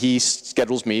 and he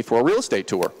schedules me for a real estate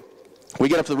tour. We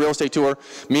get up to the real estate tour.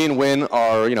 Me and Wynn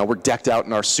are, you know, we're decked out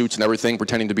in our suits and everything,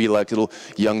 pretending to be like little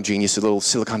young geniuses, little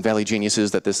Silicon Valley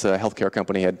geniuses that this healthcare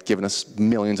company had given us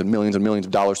millions and millions and millions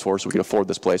of dollars for so we could afford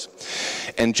this place.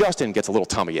 And Justin gets a little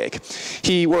tummy ache.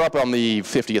 We're up on the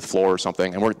 50th floor or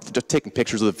something, and we're just taking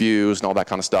pictures of the views and all that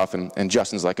kind of stuff. And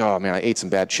Justin's like, oh man, I ate some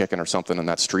bad chicken or something in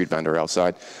that street vendor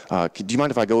outside. Do you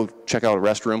mind if I go check out a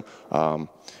restroom?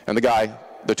 And the guy,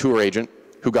 the tour agent,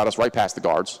 who got us right past the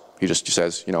guards, he just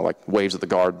says, you know, like waves at the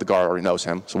guard. The guard already knows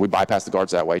him. So we bypass the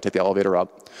guards that way, take the elevator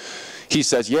up. He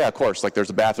says, yeah, of course, like there's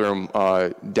a bathroom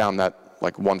down that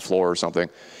like 1 floor or something.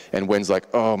 And Wynn's like,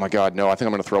 oh my God, no, I think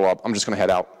I'm gonna throw up. I'm just gonna head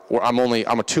out. Or I'm a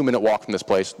 2-minute walk from this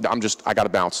place. I gotta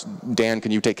bounce. Dan,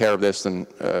 can you take care of this? And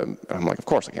I'm like, of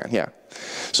course I can, yeah.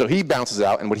 So he bounces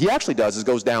out, and what he actually does is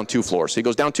goes down 2 floors. So he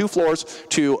goes down 2 floors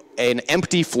to an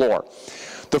empty floor.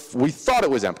 We thought it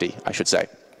was empty, I should say.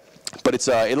 But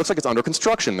it looks like it's under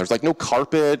construction. There's like no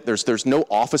carpet, there's no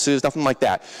offices, nothing like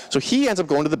that. So he ends up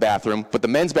going to the bathroom, but the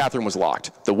men's bathroom was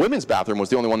locked. The women's bathroom was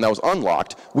the only one that was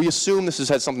unlocked. We assume this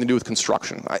has something to do with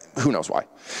construction. Who knows why.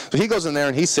 So he goes in there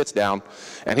and he sits down,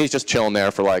 and he's just chilling there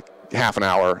for like half an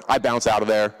hour. I bounce out of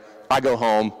there. I go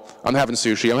home. I'm having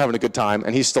sushi. I'm having a good time,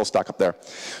 and he's still stuck up there.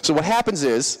 So what happens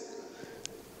is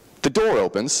the door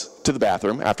opens to the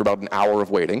bathroom after about an hour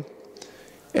of waiting,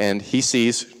 and he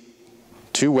sees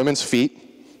 2 women's feet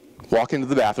walk into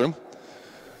the bathroom,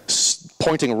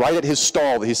 pointing right at his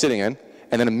stall that he's sitting in,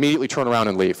 and then immediately turn around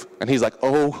and leave. And he's like,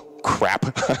 oh crap.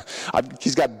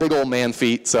 He's got big old man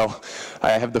feet, so I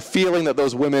have the feeling that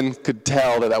those women could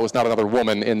tell that that was not another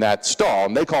woman in that stall,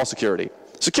 and they call security.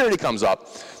 Security comes up.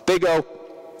 They go,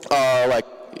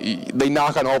 they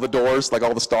knock on all the doors, like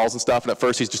all the stalls and stuff, and at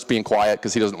first he's just being quiet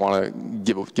because he doesn't want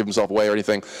to give himself away or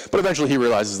anything. But eventually he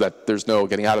realizes that there's no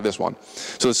getting out of this one.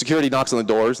 So the security knocks on the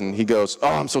doors, and he goes, oh,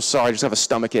 I'm so sorry, I just have a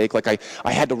stomach ache. Like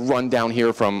I had to run down here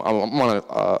I'm on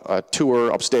a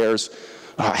tour upstairs.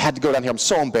 I had to go down here, I'm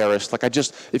so embarrassed. Like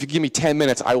if you give me 10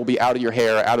 minutes, I will be out of your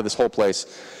hair, out of this whole place.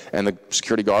 And the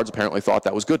security guards apparently thought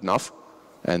that was good enough.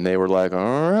 And they were like,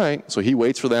 all right. So he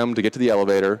waits for them to get to the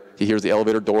elevator. He hears the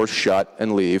elevator doors shut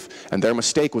and leave. And their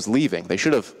mistake was leaving.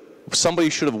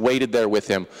 Somebody should have waited there with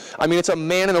him. I mean, it's a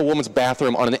man and a woman's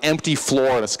bathroom on an empty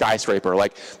floor in a skyscraper.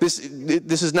 Like, this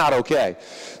is not okay.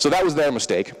 So that was their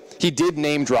mistake. He did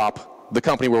name drop the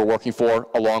company we were working for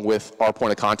along with our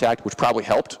point of contact, which probably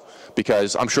helped,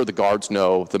 because I'm sure the guards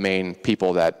know the main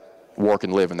people that work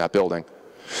and live in that building.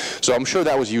 So I'm sure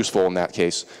that was useful in that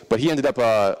case. But he ended up,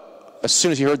 as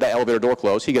soon as he heard that elevator door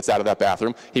close, he gets out of that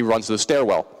bathroom. He runs to the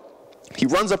stairwell. He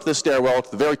runs up to the stairwell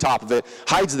to the very top of it,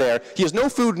 hides there. He has no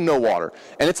food and no water.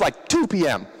 And it's like 2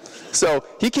 p.m. So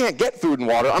he can't get food and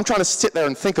water. I'm trying to sit there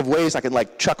and think of ways I can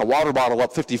like chuck a water bottle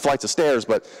up 50 flights of stairs,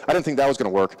 but I didn't think that was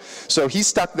going to work. So he's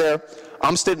stuck there.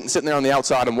 I'm sitting there on the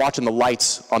outside and watching the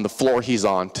lights on the floor he's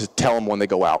on to tell him when they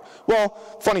go out. Well,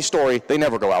 funny story, they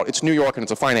never go out. It's New York and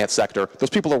it's a finance sector. Those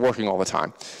people are working all the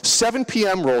time. 7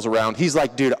 p.m. rolls around. He's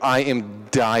like, dude, I am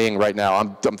dying right now.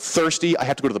 I'm thirsty. I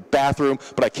have to go to the bathroom,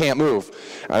 but I can't move.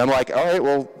 And I'm like, all right,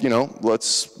 well, you know,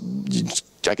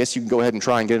 I guess you can go ahead and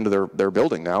try and get into their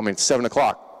building now. I mean, it's 7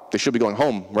 o'clock. They should be going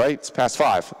home, right? It's past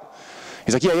 5.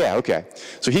 He's like, yeah, okay.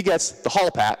 So he gets the hall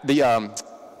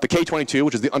the K22,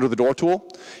 which is the under the door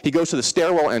tool. He goes to the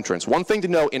stairwell entrance. One thing to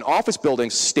know, in office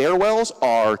buildings, stairwells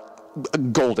are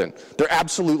golden. They're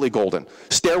absolutely golden.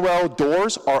 Stairwell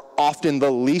doors are often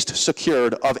the least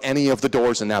secured of any of the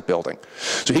doors in that building.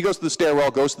 So he goes to the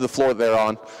stairwell, goes to the floor they're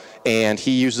on, and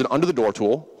he uses an under the door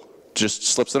tool, just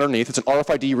slips it underneath. It's an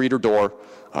RFID reader door.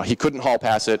 He couldn't hall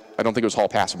pass it. I don't think it was hall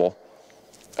passable.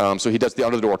 So he does the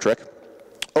under the door trick,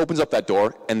 opens up that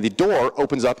door, and the door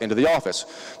opens up into the office.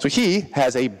 So he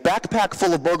has a backpack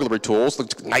full of burglary tools,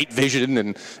 like night vision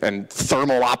and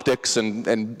thermal optics and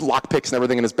lockpicks and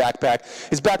everything in his backpack.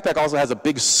 His backpack also has a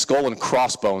big skull and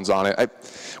crossbones on it.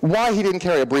 Why he didn't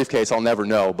carry a briefcase, I'll never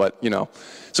know, but you know.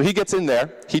 So he gets in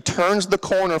there, he turns the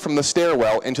corner from the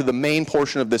stairwell into the main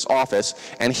portion of this office,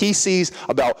 and he sees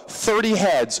about 30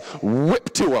 heads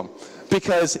whip to him.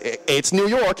 Because it's New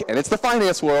York and it's the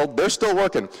finance world, they're still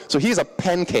working. So he's a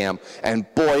pen cam, and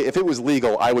boy, if it was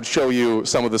legal, I would show you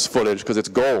some of this footage because it's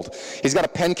gold. He's got a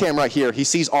pen cam right here. He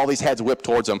sees all these heads whip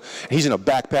towards him. He's in a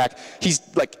backpack. He's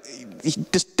like, he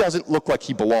just doesn't look like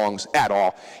he belongs at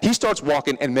all. He starts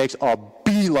walking and makes a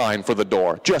beeline for the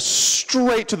door, just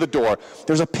straight to the door.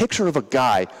 There's a picture of a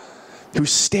guy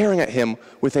who's staring at him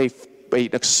with an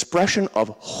expression of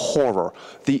horror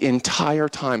the entire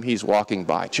time he's walking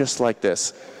by, just like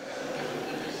this.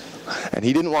 And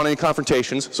he didn't want any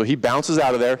confrontations, so he bounces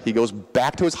out of there. He goes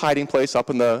back to his hiding place up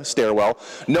in the stairwell.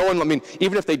 No one, I mean,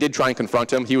 even if they did try and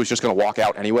confront him, he was just going to walk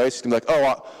out anyways. He's going to be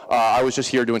like, oh, I was just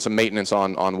here doing some maintenance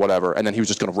on whatever, and then he was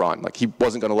just going to run. Like, he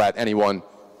wasn't going to let anyone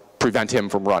prevent him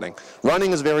from running.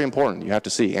 Running is very important, you have to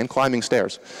see, and climbing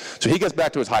stairs. So he gets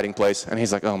back to his hiding place, and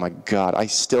he's like, oh my God, I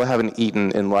still haven't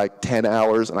eaten in like 10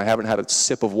 hours, and I haven't had a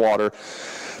sip of water.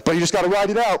 But you just got to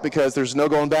ride it out because there's no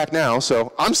going back now.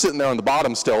 So I'm sitting there on the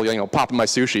bottom still, you know, popping my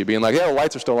sushi, being like, yeah, the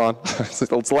lights are still on.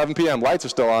 It's 11 p.m., lights are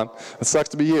still on. It sucks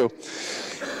to be you.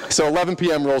 So 11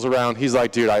 p.m. rolls around. He's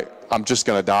like, dude, I'm just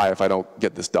going to die if I don't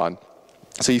get this done.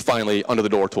 So he finally, under the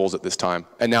door tools at this time,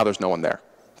 and now there's no one there.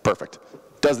 Perfect.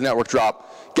 Does the network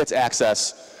drop, gets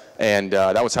access, and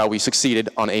that was how we succeeded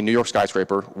on a New York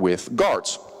skyscraper with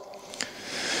guards.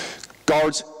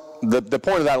 Guards, the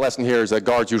point of that lesson here is that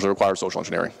guards usually require social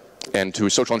engineering. And to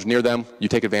social engineer them, you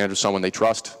take advantage of someone they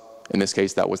trust. In this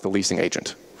case, that was the leasing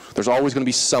agent. There's always going to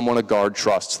be someone a guard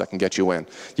trusts that can get you in.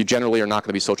 You generally are not going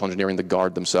to be social engineering the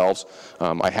guard themselves.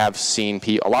 I have seen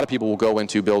a lot of people will go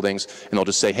into buildings and they'll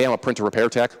just say, hey, I'm a printer repair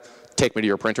tech, take me to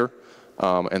your printer.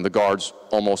 And the guards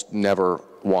almost never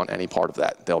want any part of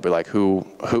that. They'll be like,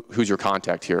 who's your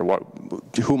contact here?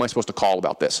 Who am I supposed to call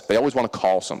about this? They always want to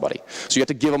call somebody. So you have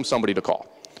to give them somebody to call.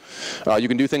 You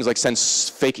can do things like send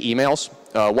fake emails.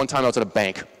 One time I was at a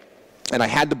bank, and I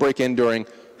had to break in during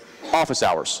office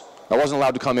hours. I wasn't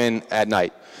allowed to come in at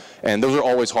night, and those are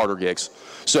always harder gigs.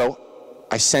 So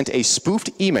I sent a spoofed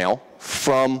email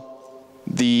from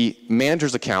the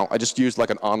manager's account. I just used like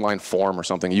an online form or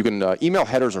something. You can, email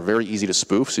headers are very easy to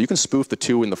spoof, so you can spoof the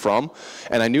to and the from,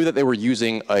 and I knew that they were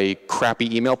using a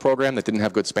crappy email program that didn't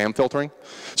have good spam filtering.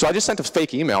 So I just sent a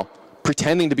fake email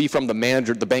pretending to be from the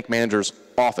bank manager's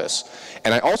office.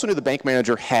 And I also knew the bank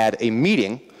manager had a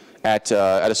meeting at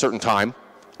a certain time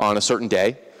on a certain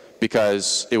day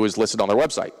because it was listed on their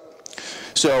website.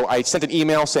 So I sent an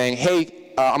email saying,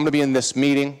 hey, I'm going to be in this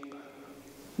meeting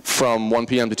from 1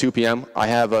 p.m. to 2 p.m. I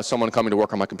have someone coming to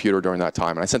work on my computer during that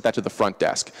time. And I sent that to the front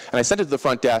desk. And I sent it to the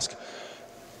front desk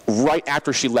right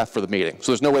after she left for the meeting.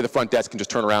 So there's no way the front desk can just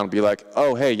turn around and be like,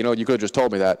 oh, hey, you know, you could have just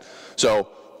told me that. So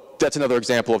that's another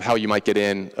example of how you might get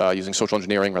in using social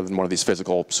engineering rather than one of these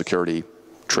physical security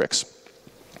tricks.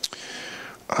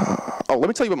 Let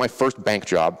me tell you about my first bank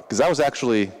job, because that was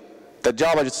actually, that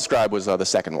job I just described was the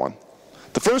second one.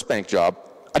 The first bank job,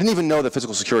 I didn't even know that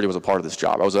physical security was a part of this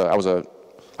job.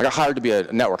 I got hired to be a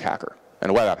network hacker and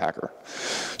a web app hacker.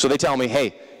 So they tell me,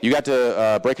 hey, you got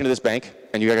to break into this bank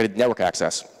and you got to get network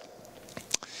access.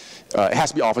 It has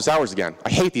to be office hours again. I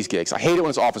hate these gigs. I hate it when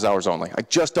it's office hours only. I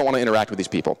just don't want to interact with these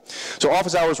people. So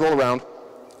office hours roll around,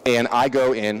 and I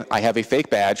go in. I have a fake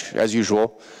badge, as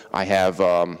usual. I have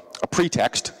a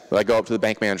pretext that I go up to the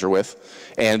bank manager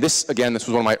with. And this, again, this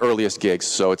was one of my earliest gigs,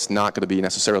 so it's not going to be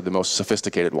necessarily the most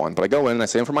sophisticated one. But I go in and I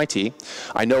say I'm from IT.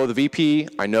 I know the VP.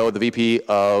 I know the VP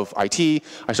of IT.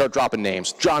 I start dropping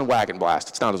names. John Wagonblast.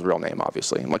 It's not his real name,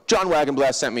 obviously. I'm like, John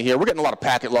Wagonblast sent me here. We're getting a lot of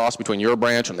packet loss between your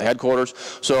branch and the headquarters.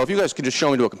 So if you guys could just show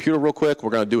me to a computer real quick,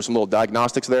 we're going to do some little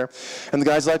diagnostics there. And the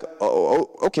guy's like, oh,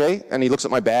 okay. And he looks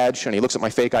at my badge and he looks at my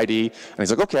fake ID. And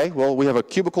he's like, okay, well, we have a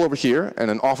cubicle over here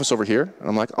and an office over here. And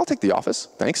I'm like, I'll take the office.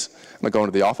 Thanks. I'm going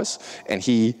to the office. And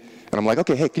I'm like,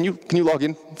 okay, hey, can you log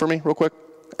in for me real quick?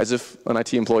 As if an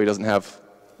IT employee doesn't have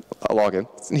I log in.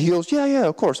 And he goes, yeah,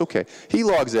 of course, okay. He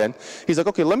logs in. He's like,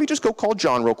 okay, let me just go call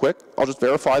John real quick. I'll just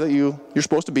verify that you're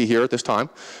supposed to be here at this time.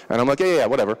 And I'm like, yeah,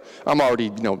 whatever. I'm already,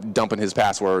 dumping his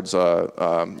passwords,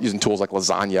 using tools like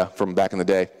Lasagna from back in the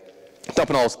day.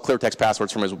 Dumping all his clear text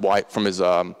passwords from his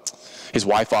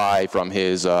Wi-Fi, from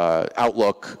his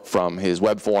Outlook, from his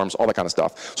web forms, all that kind of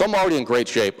stuff. So I'm already in great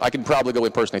shape. I can probably go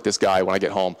impersonate this guy when I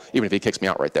get home, even if he kicks me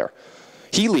out right there.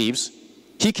 He leaves.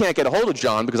 He can't get a hold of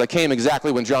John because I came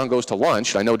exactly when John goes to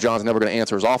lunch. I know John's never going to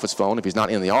answer his office phone if he's not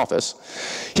in the office.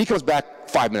 He comes back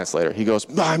 5 minutes later. He goes,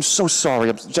 I'm so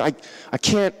sorry. I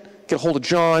can't get a hold of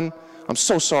John. I'm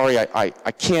so sorry,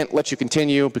 I can't let you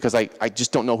continue because I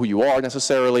just don't know who you are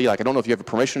necessarily. Like, I don't know if you have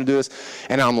permission to do this.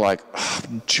 And I'm like, oh,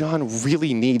 John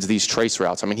really needs these trace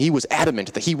routes. I mean, he was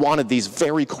adamant that he wanted these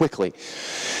very quickly.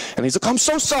 And he's like, I'm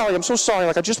so sorry.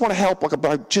 Like, I just want to help. Like,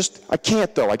 I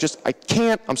can't though. I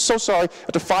can't. I'm so sorry.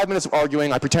 After 5 minutes of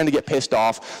arguing, I pretend to get pissed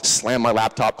off, slam my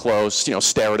laptop closed,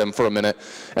 stare at him for a minute,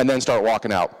 and then start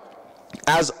walking out.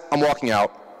 As I'm walking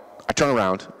out, I turn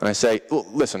around and I say,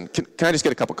 listen, can I just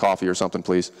get a cup of coffee or something,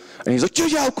 please? And he's like,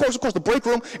 yeah, of course, the break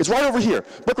room is right over here.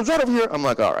 Break room's right over here. I'm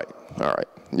like, all right.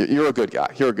 You're a good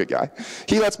guy.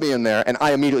 He lets me in there, and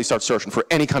I immediately start searching for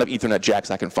any kind of Ethernet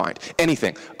jacks I can find.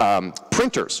 Anything.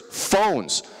 Printers,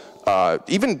 phones,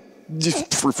 even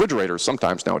just refrigerators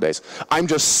sometimes nowadays. I'm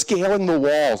just scaling the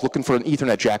walls looking for an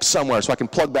Ethernet jack somewhere so I can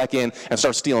plug back in and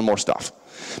start stealing more stuff.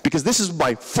 Because this is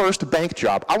my first bank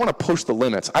job. I want to push the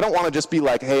limits. I don't want to just be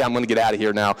like, hey, I'm going to get out of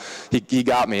here now. He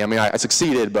got me. I mean, I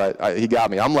succeeded, but he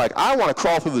got me. I'm like, I want to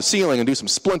crawl through the ceiling and do some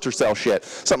Splinter Cell shit,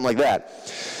 something like that.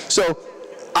 So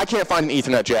I can't find an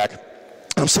Ethernet jack.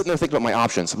 I'm sitting there thinking about my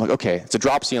options. I'm like, okay, it's a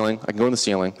drop ceiling. I can go in the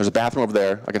ceiling. There's a bathroom over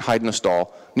there. I can hide in a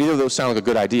stall. Neither of those sound like a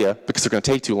good idea because they're going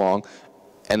to take too long,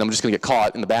 and I'm just going to get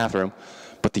caught in the bathroom.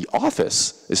 But the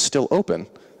office is still open,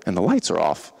 and the lights are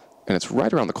off, and it's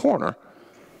right around the corner.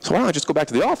 So why don't I just go back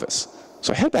to the office?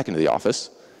 So I head back into the office,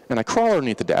 and I crawl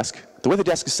underneath the desk. The way the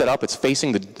desk is set up, it's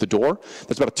facing the door.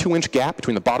 There's about a 2-inch gap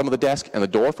between the bottom of the desk and the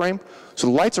door frame. So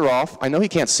the lights are off. I know he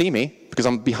can't see me because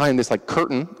I'm behind this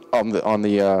curtain on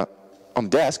the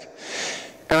desk.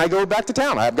 And I go back to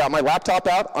town. I've got my laptop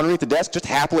out underneath the desk, just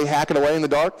happily hacking away in the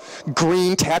dark.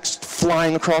 Green text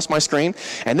flying across my screen.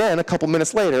 And then a couple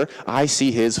minutes later, I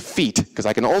see his feet, because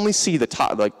I can only see the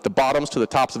top, the bottoms to the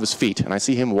tops of his feet. And I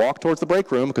see him walk towards the break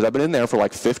room because I've been in there for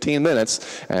 15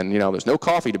 minutes, and there's no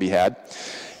coffee to be had.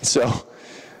 So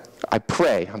I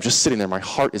pray. I'm just sitting there. My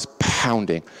heart is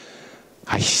pounding.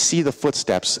 I see the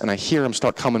footsteps, and I hear him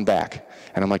start coming back.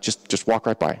 And I'm like, just walk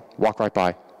right by. Walk right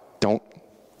by. Don't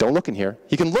look in here.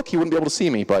 He can look, he wouldn't be able to see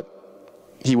me, but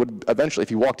he would eventually, if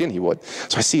he walked in, he would.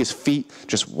 So I see his feet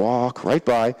just walk right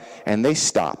by, and they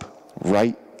stop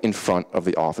right in front of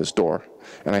the office door.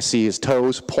 And I see his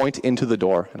toes point into the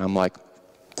door, and I'm like,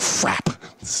 crap.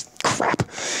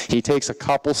 He takes a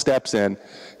couple steps in,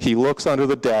 he looks under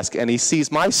the desk, and he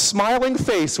sees my smiling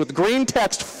face with green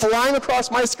text flying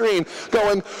across my screen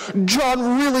going,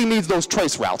 John really needs those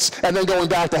trace routes, and then going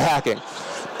back to hacking.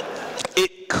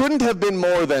 It couldn't have been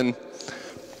more than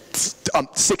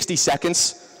 60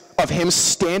 seconds of him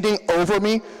standing over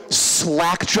me,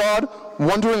 slack-jawed,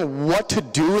 wondering what to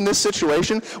do in this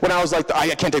situation, when I was like, I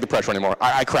can't take the pressure anymore.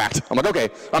 I cracked. I'm like, okay,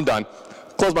 I'm done.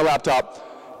 Close my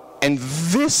laptop. And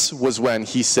this was when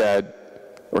he said,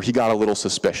 or he got a little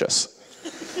suspicious.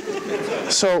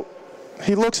 So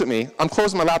he looks at me. I'm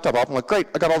closing my laptop up. I'm like, great,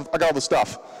 I got all the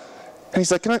stuff. And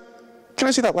he's like, can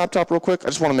I see that laptop real quick? I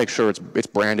just want to make sure it's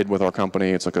branded with our company.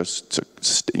 It's like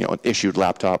an issued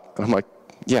laptop. And I'm like,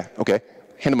 yeah, okay.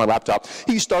 Hand him my laptop.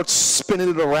 He starts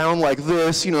spinning it around like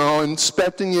this,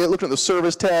 inspecting it, looking at the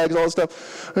service tags, all that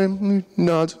stuff. And he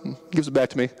nods, and gives it back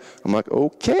to me. I'm like,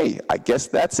 okay, I guess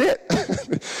that's it.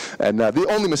 And the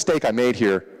only mistake I made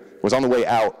here was on the way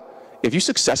out. If you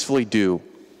successfully do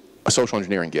a social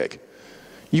engineering gig,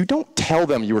 you don't tell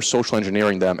them you were social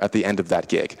engineering them at the end of that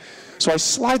gig. So I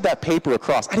slide that paper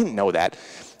across. I didn't know that.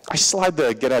 I slide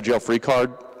the get out of jail free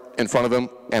card in front of him,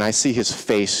 and I see his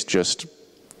face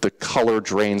the color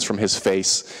drains from his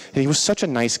face. And he was such a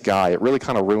nice guy. It really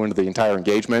kind of ruined the entire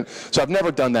engagement. So I've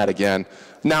never done that again.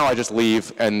 Now I just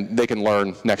leave, and they can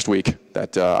learn next week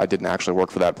that I didn't actually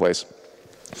work for that place.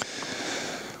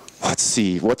 Let's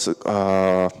see.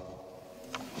 How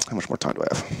much more time do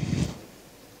I have?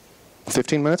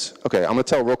 15 minutes? Okay, I'm going to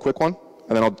tell a real quick one,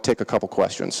 and then I'll take a couple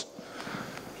questions.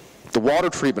 The water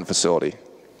treatment facility.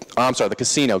 The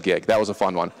casino gig. That was a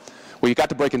fun one. Well, you got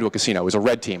to break into a casino. It was a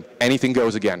red team. Anything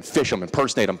goes again. Fish them,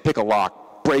 impersonate them, pick a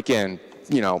lock, break in,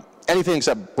 anything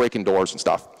except breaking doors and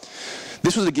stuff.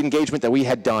 This was an engagement that we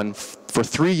had done for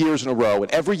 3 years in a row,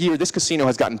 and every year this casino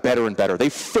has gotten better and better. They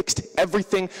fixed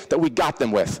everything that we got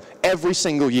them with every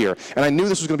single year, and I knew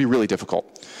this was going to be really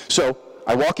difficult. So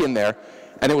I walk in there,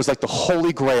 and it was like the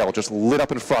holy grail just lit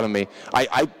up in front of me.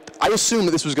 I assumed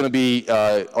that this was going to be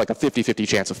like a 50-50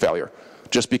 chance of failure,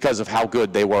 just because of how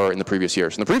good they were in the previous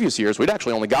years. In the previous years, we'd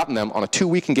actually only gotten them on a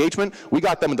 2-week engagement. We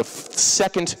got them on the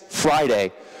second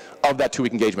Friday of that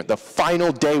 2-week engagement. The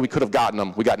final day we could have gotten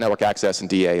them, we got network access and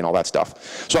DA and all that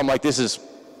stuff. So I'm like,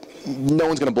 no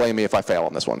one's going to blame me if I fail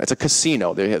on this one. It's a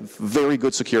casino. They have very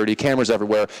good security, cameras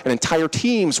everywhere, and entire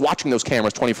teams watching those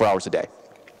cameras 24 hours a day.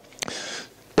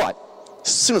 But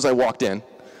as soon as I walked in,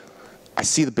 I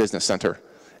see the business center.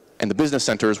 And the business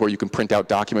center is where you can print out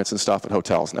documents and stuff at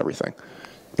hotels and everything.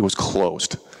 It was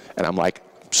closed. And I'm like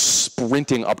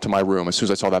sprinting up to my room as soon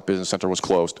as I saw that business center was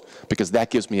closed, because that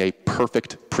gives me a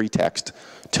perfect pretext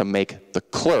to make the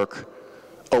clerk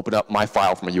open up my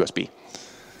file from a USB.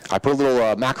 I put a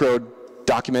little macro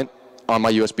document on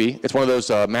my USB. It's one of those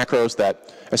macros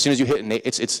that as soon as you hit,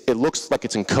 it looks like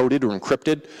it's encoded or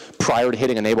encrypted prior to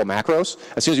hitting enable macros.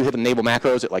 As soon as you hit enable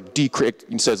macros, it like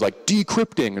it says like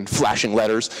decrypting and flashing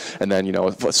letters, and then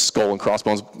a skull and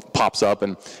crossbones pops up,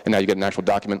 and now you get an actual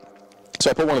document. So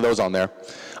I put one of those on there.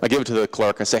 I give it to the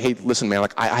clerk. I say, hey, listen, man,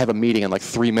 like I have a meeting in like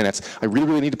 3 minutes. I really,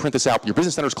 really need to print this out. Your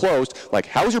business center's closed. Like,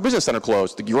 how is your business center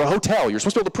closed? You're a hotel. You're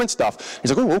supposed to be able to print stuff.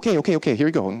 He's like, oh, okay, here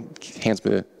you go. And gets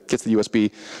the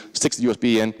USB, sticks the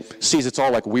USB in, sees it's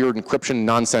all like weird encryption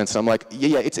nonsense. And I'm like,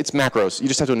 yeah, it's macros. You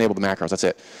just have to enable the macros. That's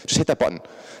it. Just hit that button.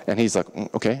 And he's like,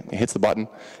 okay. He hits the button.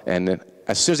 And then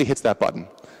as soon as he hits that button,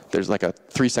 there's like a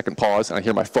 3-second pause, and I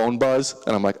hear my phone buzz,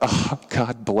 and I'm like, oh,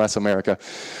 God bless America.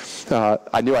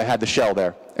 I knew I had the shell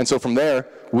there. And so from there,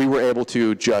 we were able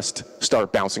to just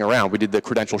start bouncing around. We did the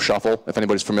credential shuffle, if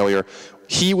anybody's familiar.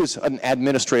 He was an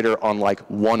administrator on like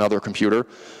one other computer.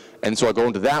 And so I go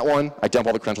into that one, I dump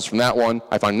all the credentials from that one,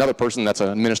 I find another person that's an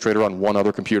administrator on one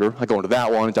other computer, I go into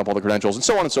that one, dump all the credentials, and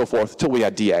so on and so forth, until we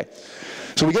had DA.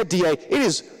 So we get DA, it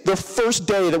is the first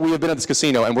day that we have been at this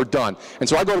casino, and we're done. And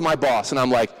so I go to my boss, and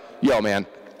I'm like, yo, man,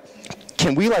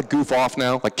 can we like goof off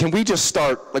now? Like, can we just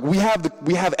start, like we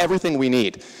have everything we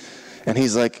need. And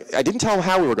he's like, I didn't tell him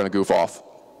how we were gonna goof off,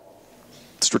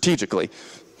 strategically.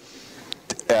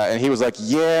 And he was like,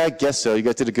 yeah, I guess so. You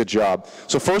guys did a good job.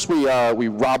 So first we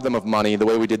robbed them of money. The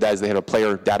way we did that is they had a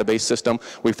player database system.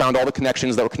 We found all the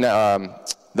connections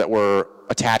that were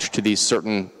attached to these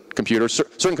certain computers.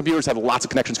 Certain computers have lots of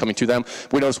connections coming to them.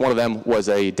 We noticed one of them was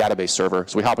a database server.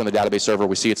 So we hop on the database server.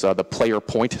 We see it's the player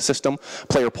point system.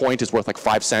 Player point is worth like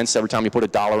 5 cents. Every time you put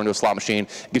 $1 into a slot machine,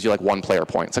 it gives you like 1 player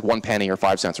point. It's like 1 penny or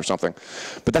 5 cents or something.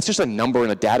 But that's just a number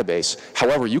in a database.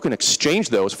 However, you can exchange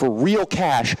those for real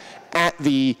cash at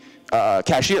the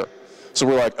cashier. So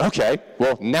we're like, okay,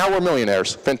 well, now we're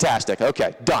millionaires. Fantastic.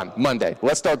 Okay, done. Monday.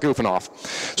 Let's start goofing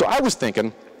off. So I was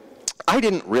thinking, I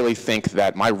didn't really think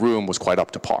that my room was quite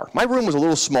up to par. My room was a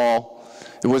little small.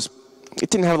 It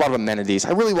didn't have a lot of amenities.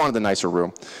 I really wanted a nicer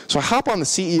room. So I hop on the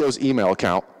CEO's email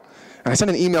account, and I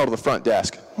send an email to the front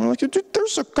desk. I'm like,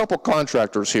 there's a couple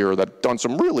contractors here that have done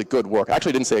some really good work. I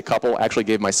actually didn't say a couple. I actually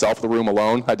gave myself the room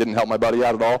alone. I didn't help my buddy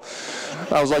out at all.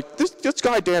 I was like, this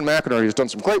guy, Dan McInerney, has done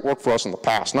some great work for us in the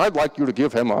past, and I'd like you to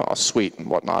give him a suite and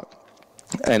whatnot.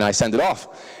 And I send it off.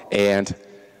 And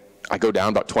I go down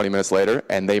about 20 minutes later,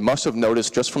 and they must have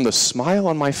noticed just from the smile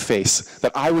on my face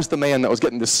that I was the man that was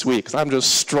getting this suite, because I'm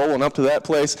just strolling up to that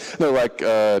place. And they're like,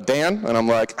 Dan? And I'm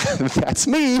like, that's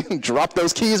me. Drop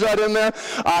those keys right in there.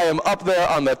 I am up there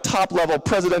on the top level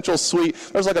presidential suite.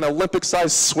 There's like an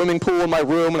Olympic-sized swimming pool in my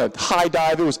room and a high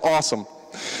dive. It was awesome.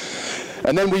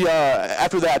 And then we,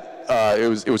 after that,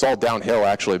 it was all downhill,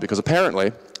 actually, because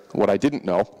apparently what I didn't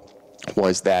know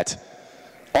was that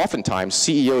oftentimes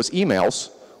CEOs'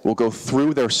 emails will go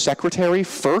through their secretary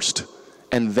first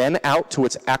and then out to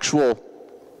its actual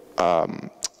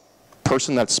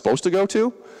person that's supposed to go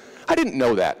to. I didn't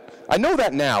know that. I know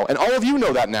that now, and all of you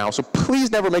know that now, so please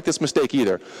never make this mistake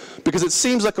either, because it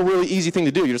seems like a really easy thing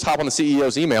to do. You just hop on the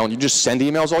CEO's email and you just send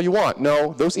emails all you want.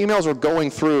 No, those emails are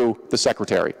going through the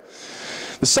secretary.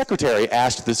 The secretary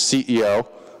asked the CEO,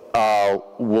 well,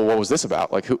 what was this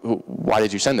about? Like, why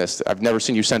did you send this? I've never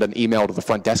seen you send an email to the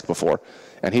front desk before.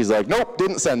 And he's like, nope,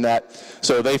 didn't send that.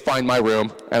 So they find my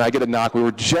room, and I get a knock. We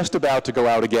were just about to go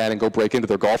out again and go break into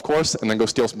their golf course and then go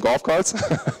steal some golf carts.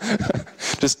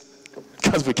 Just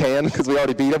because we can, because we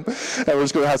already beat them, and we're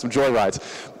just going to have some joyrides.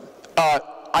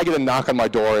 I get a knock on my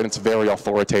door, and it's very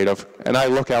authoritative. And I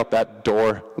look out that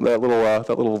door, that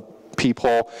little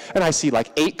peephole, and I see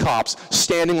like 8 cops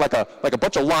standing like a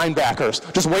bunch of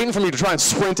linebackers, just waiting for me to try and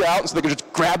sprint out so they could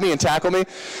just grab me and tackle me.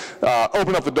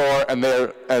 Open up the door,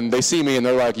 and they see me, and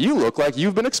they're like, "You look like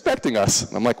you've been expecting us."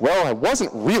 And I'm like, "Well, I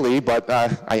wasn't really, but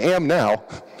I am now."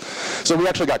 So we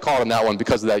actually got caught on that one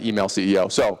because of that email CEO.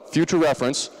 So future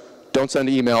reference, don't send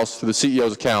emails to the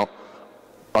CEO's account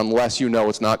unless you know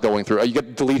it's not going through. You get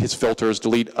to delete his filters,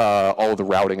 delete all of the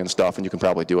routing and stuff, and you can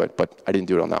probably do it, but I didn't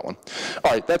do it on that one.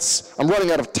 All right, I'm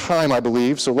running out of time, I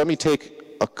believe, so let me take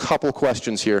a couple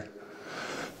questions here.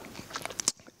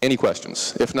 Any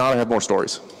questions? If not, I have more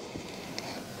stories.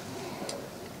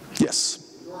 Yes?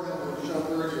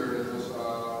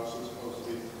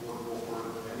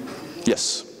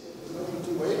 Yes.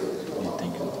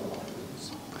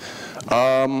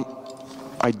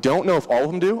 I don't know if all of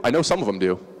them do. I know some of them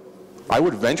do. I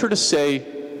would venture to say.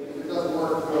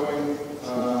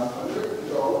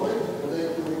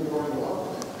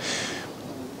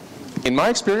 In my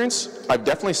experience, I've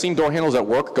definitely seen door handles at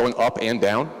work going up and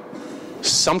down.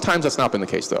 Sometimes that's not been the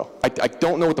case, though. I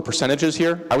don't know what the percentage is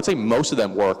here. I would say most of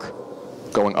them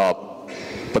work going up,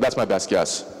 but that's my best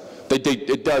guess.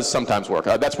 It does sometimes work.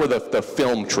 That's where the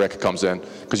film trick comes in,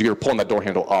 because you're pulling that door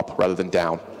handle up rather than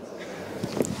down.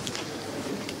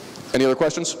 Any other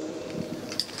questions?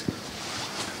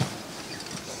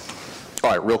 All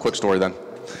right, real quick story then.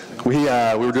 We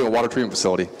were doing a water treatment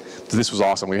facility. This was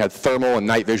awesome. We had thermal and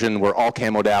night vision. We're all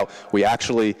camoed out. We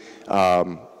actually,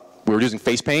 we were using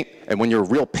face paint, and when you're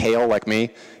real pale like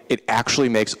me, it actually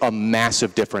makes a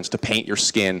massive difference to paint your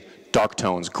skin dark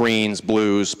tones, greens,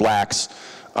 blues, blacks,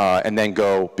 and then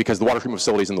go, because the water treatment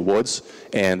facility's in the woods,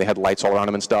 and they had lights all around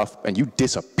them and stuff, and you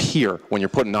disappear when you're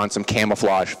putting on some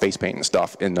camouflage face paint and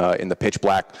stuff in the pitch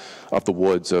black of the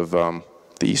woods of the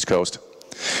East Coast.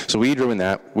 So we drew in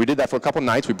that. We did that for a couple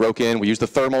nights. We broke in. We used the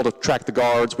thermal to track the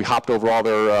guards. We hopped over all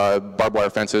their barbed wire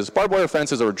fences. Barbed wire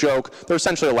fences are a joke. They're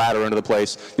essentially a ladder into the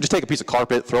place. You just take a piece of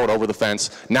carpet, throw it over the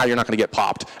fence. Now you're not going to get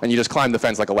popped. And you just climb the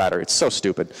fence like a ladder. It's so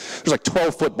stupid. There's like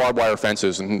 12-foot barbed wire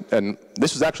fences. And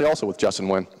this was actually also with Justin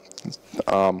Wynn.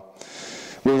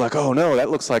 We were like, oh no, that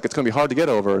looks like it's going to be hard to get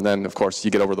over. And then, of course,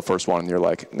 you get over the first one, and you're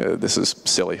like, this is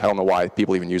silly. I don't know why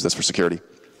people even use this for security.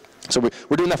 So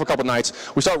we're doing that for a couple nights.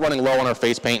 We start running low on our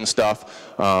face paint and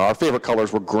stuff. Our favorite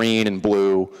colors were green and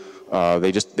blue.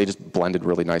 They just blended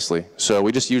really nicely. So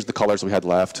we just used the colors we had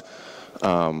left.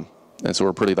 And so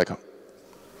we're pretty like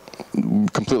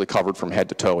completely covered from head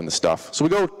to toe in the stuff. So we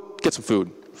go get some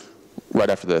food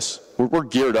right after this. We're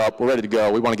geared up. We're ready to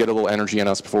go. We want to get a little energy in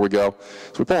us before we go.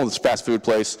 So we pull into this fast food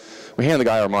place. We hand the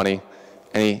guy our money,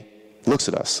 and he looks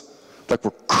at us like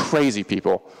we're crazy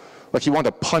people. Like he wanted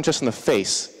to punch us in the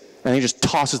face. And he just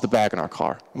tosses the bag in our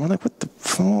car. And we're like,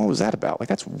 what was that about? Like,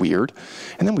 that's weird.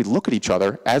 And then we look at each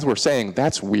other as we're saying,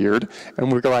 that's weird.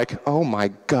 And we're like, oh my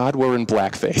God, we're in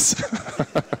blackface.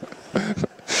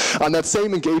 On that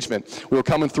same engagement, we were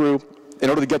coming through. In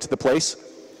order to get to the place,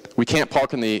 we can't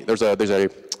park in there's a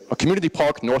community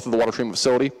park north of the water treatment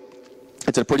facility.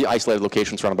 It's in a pretty isolated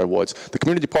location surrounded by woods. The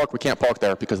community park, we can't park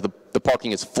there because the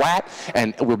parking is flat,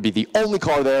 and we'll be the only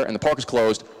car there, and the park is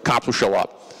closed. Cops will show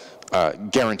up.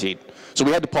 Guaranteed. So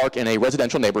we had to park in a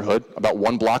residential neighborhood about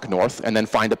 1 block north and then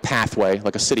find a pathway,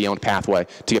 like a city-owned pathway,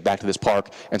 to get back to this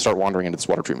park and start wandering into this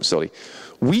water treatment facility.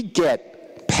 We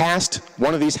get past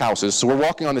one of these houses, so we're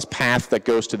walking on this path that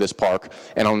goes to this park,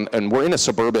 and we're in a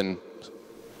suburban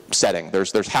setting.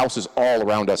 There's houses all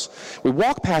around us. We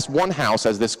walk past one house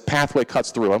as this pathway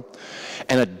cuts through them,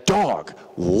 and a dog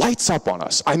lights up on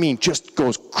us. I mean, just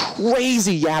goes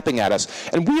crazy yapping at us.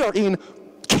 And we are in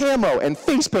camo and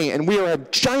face paint, and we have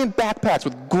giant backpacks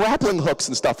with grappling hooks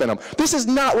and stuff in them. This is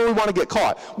not where we want to get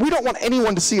caught. We don't want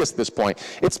anyone to see us at this point.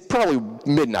 It's probably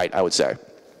midnight, I would say.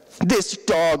 This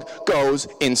dog goes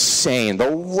insane. The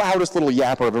loudest little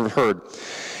yapper I've ever heard.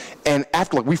 And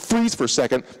after, like, we freeze for a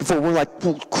second before we're like,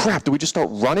 well, crap, do we just start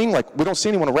running? Like, we don't see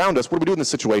anyone around us. What do we do in this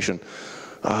situation?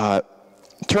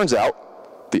 Turns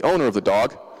out, the owner of the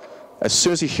dog, as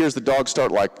soon as he hears the dog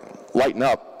start, like, lighting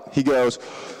up, he goes,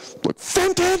 look,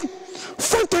 Fenton,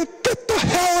 get the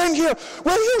hell in here.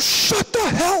 Will you shut the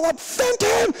hell up,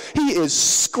 Fenton? He is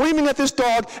screaming at this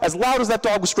dog as loud as that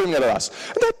dog was screaming at us.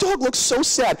 And that dog looks so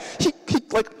sad. He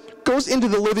like, goes into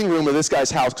the living room of this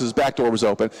guy's house because his back door was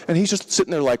open, and he's just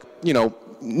sitting there like, you know,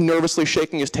 nervously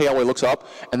shaking his tail while he looks up,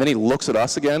 and then he looks at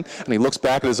us again, and he looks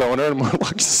back at his owner, and we're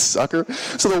like, sucker.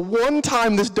 So the one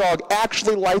time this dog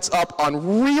actually lights up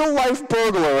on real-life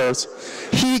burglars,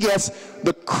 he gets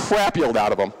the crap yelled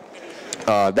out of him.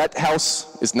 That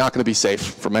house is not going to be safe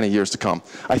for many years to come.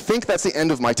 I think that's the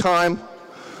end of my time.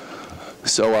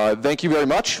 So thank you very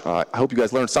much. I hope you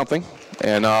guys learned something.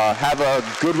 and have a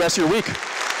good rest of your week.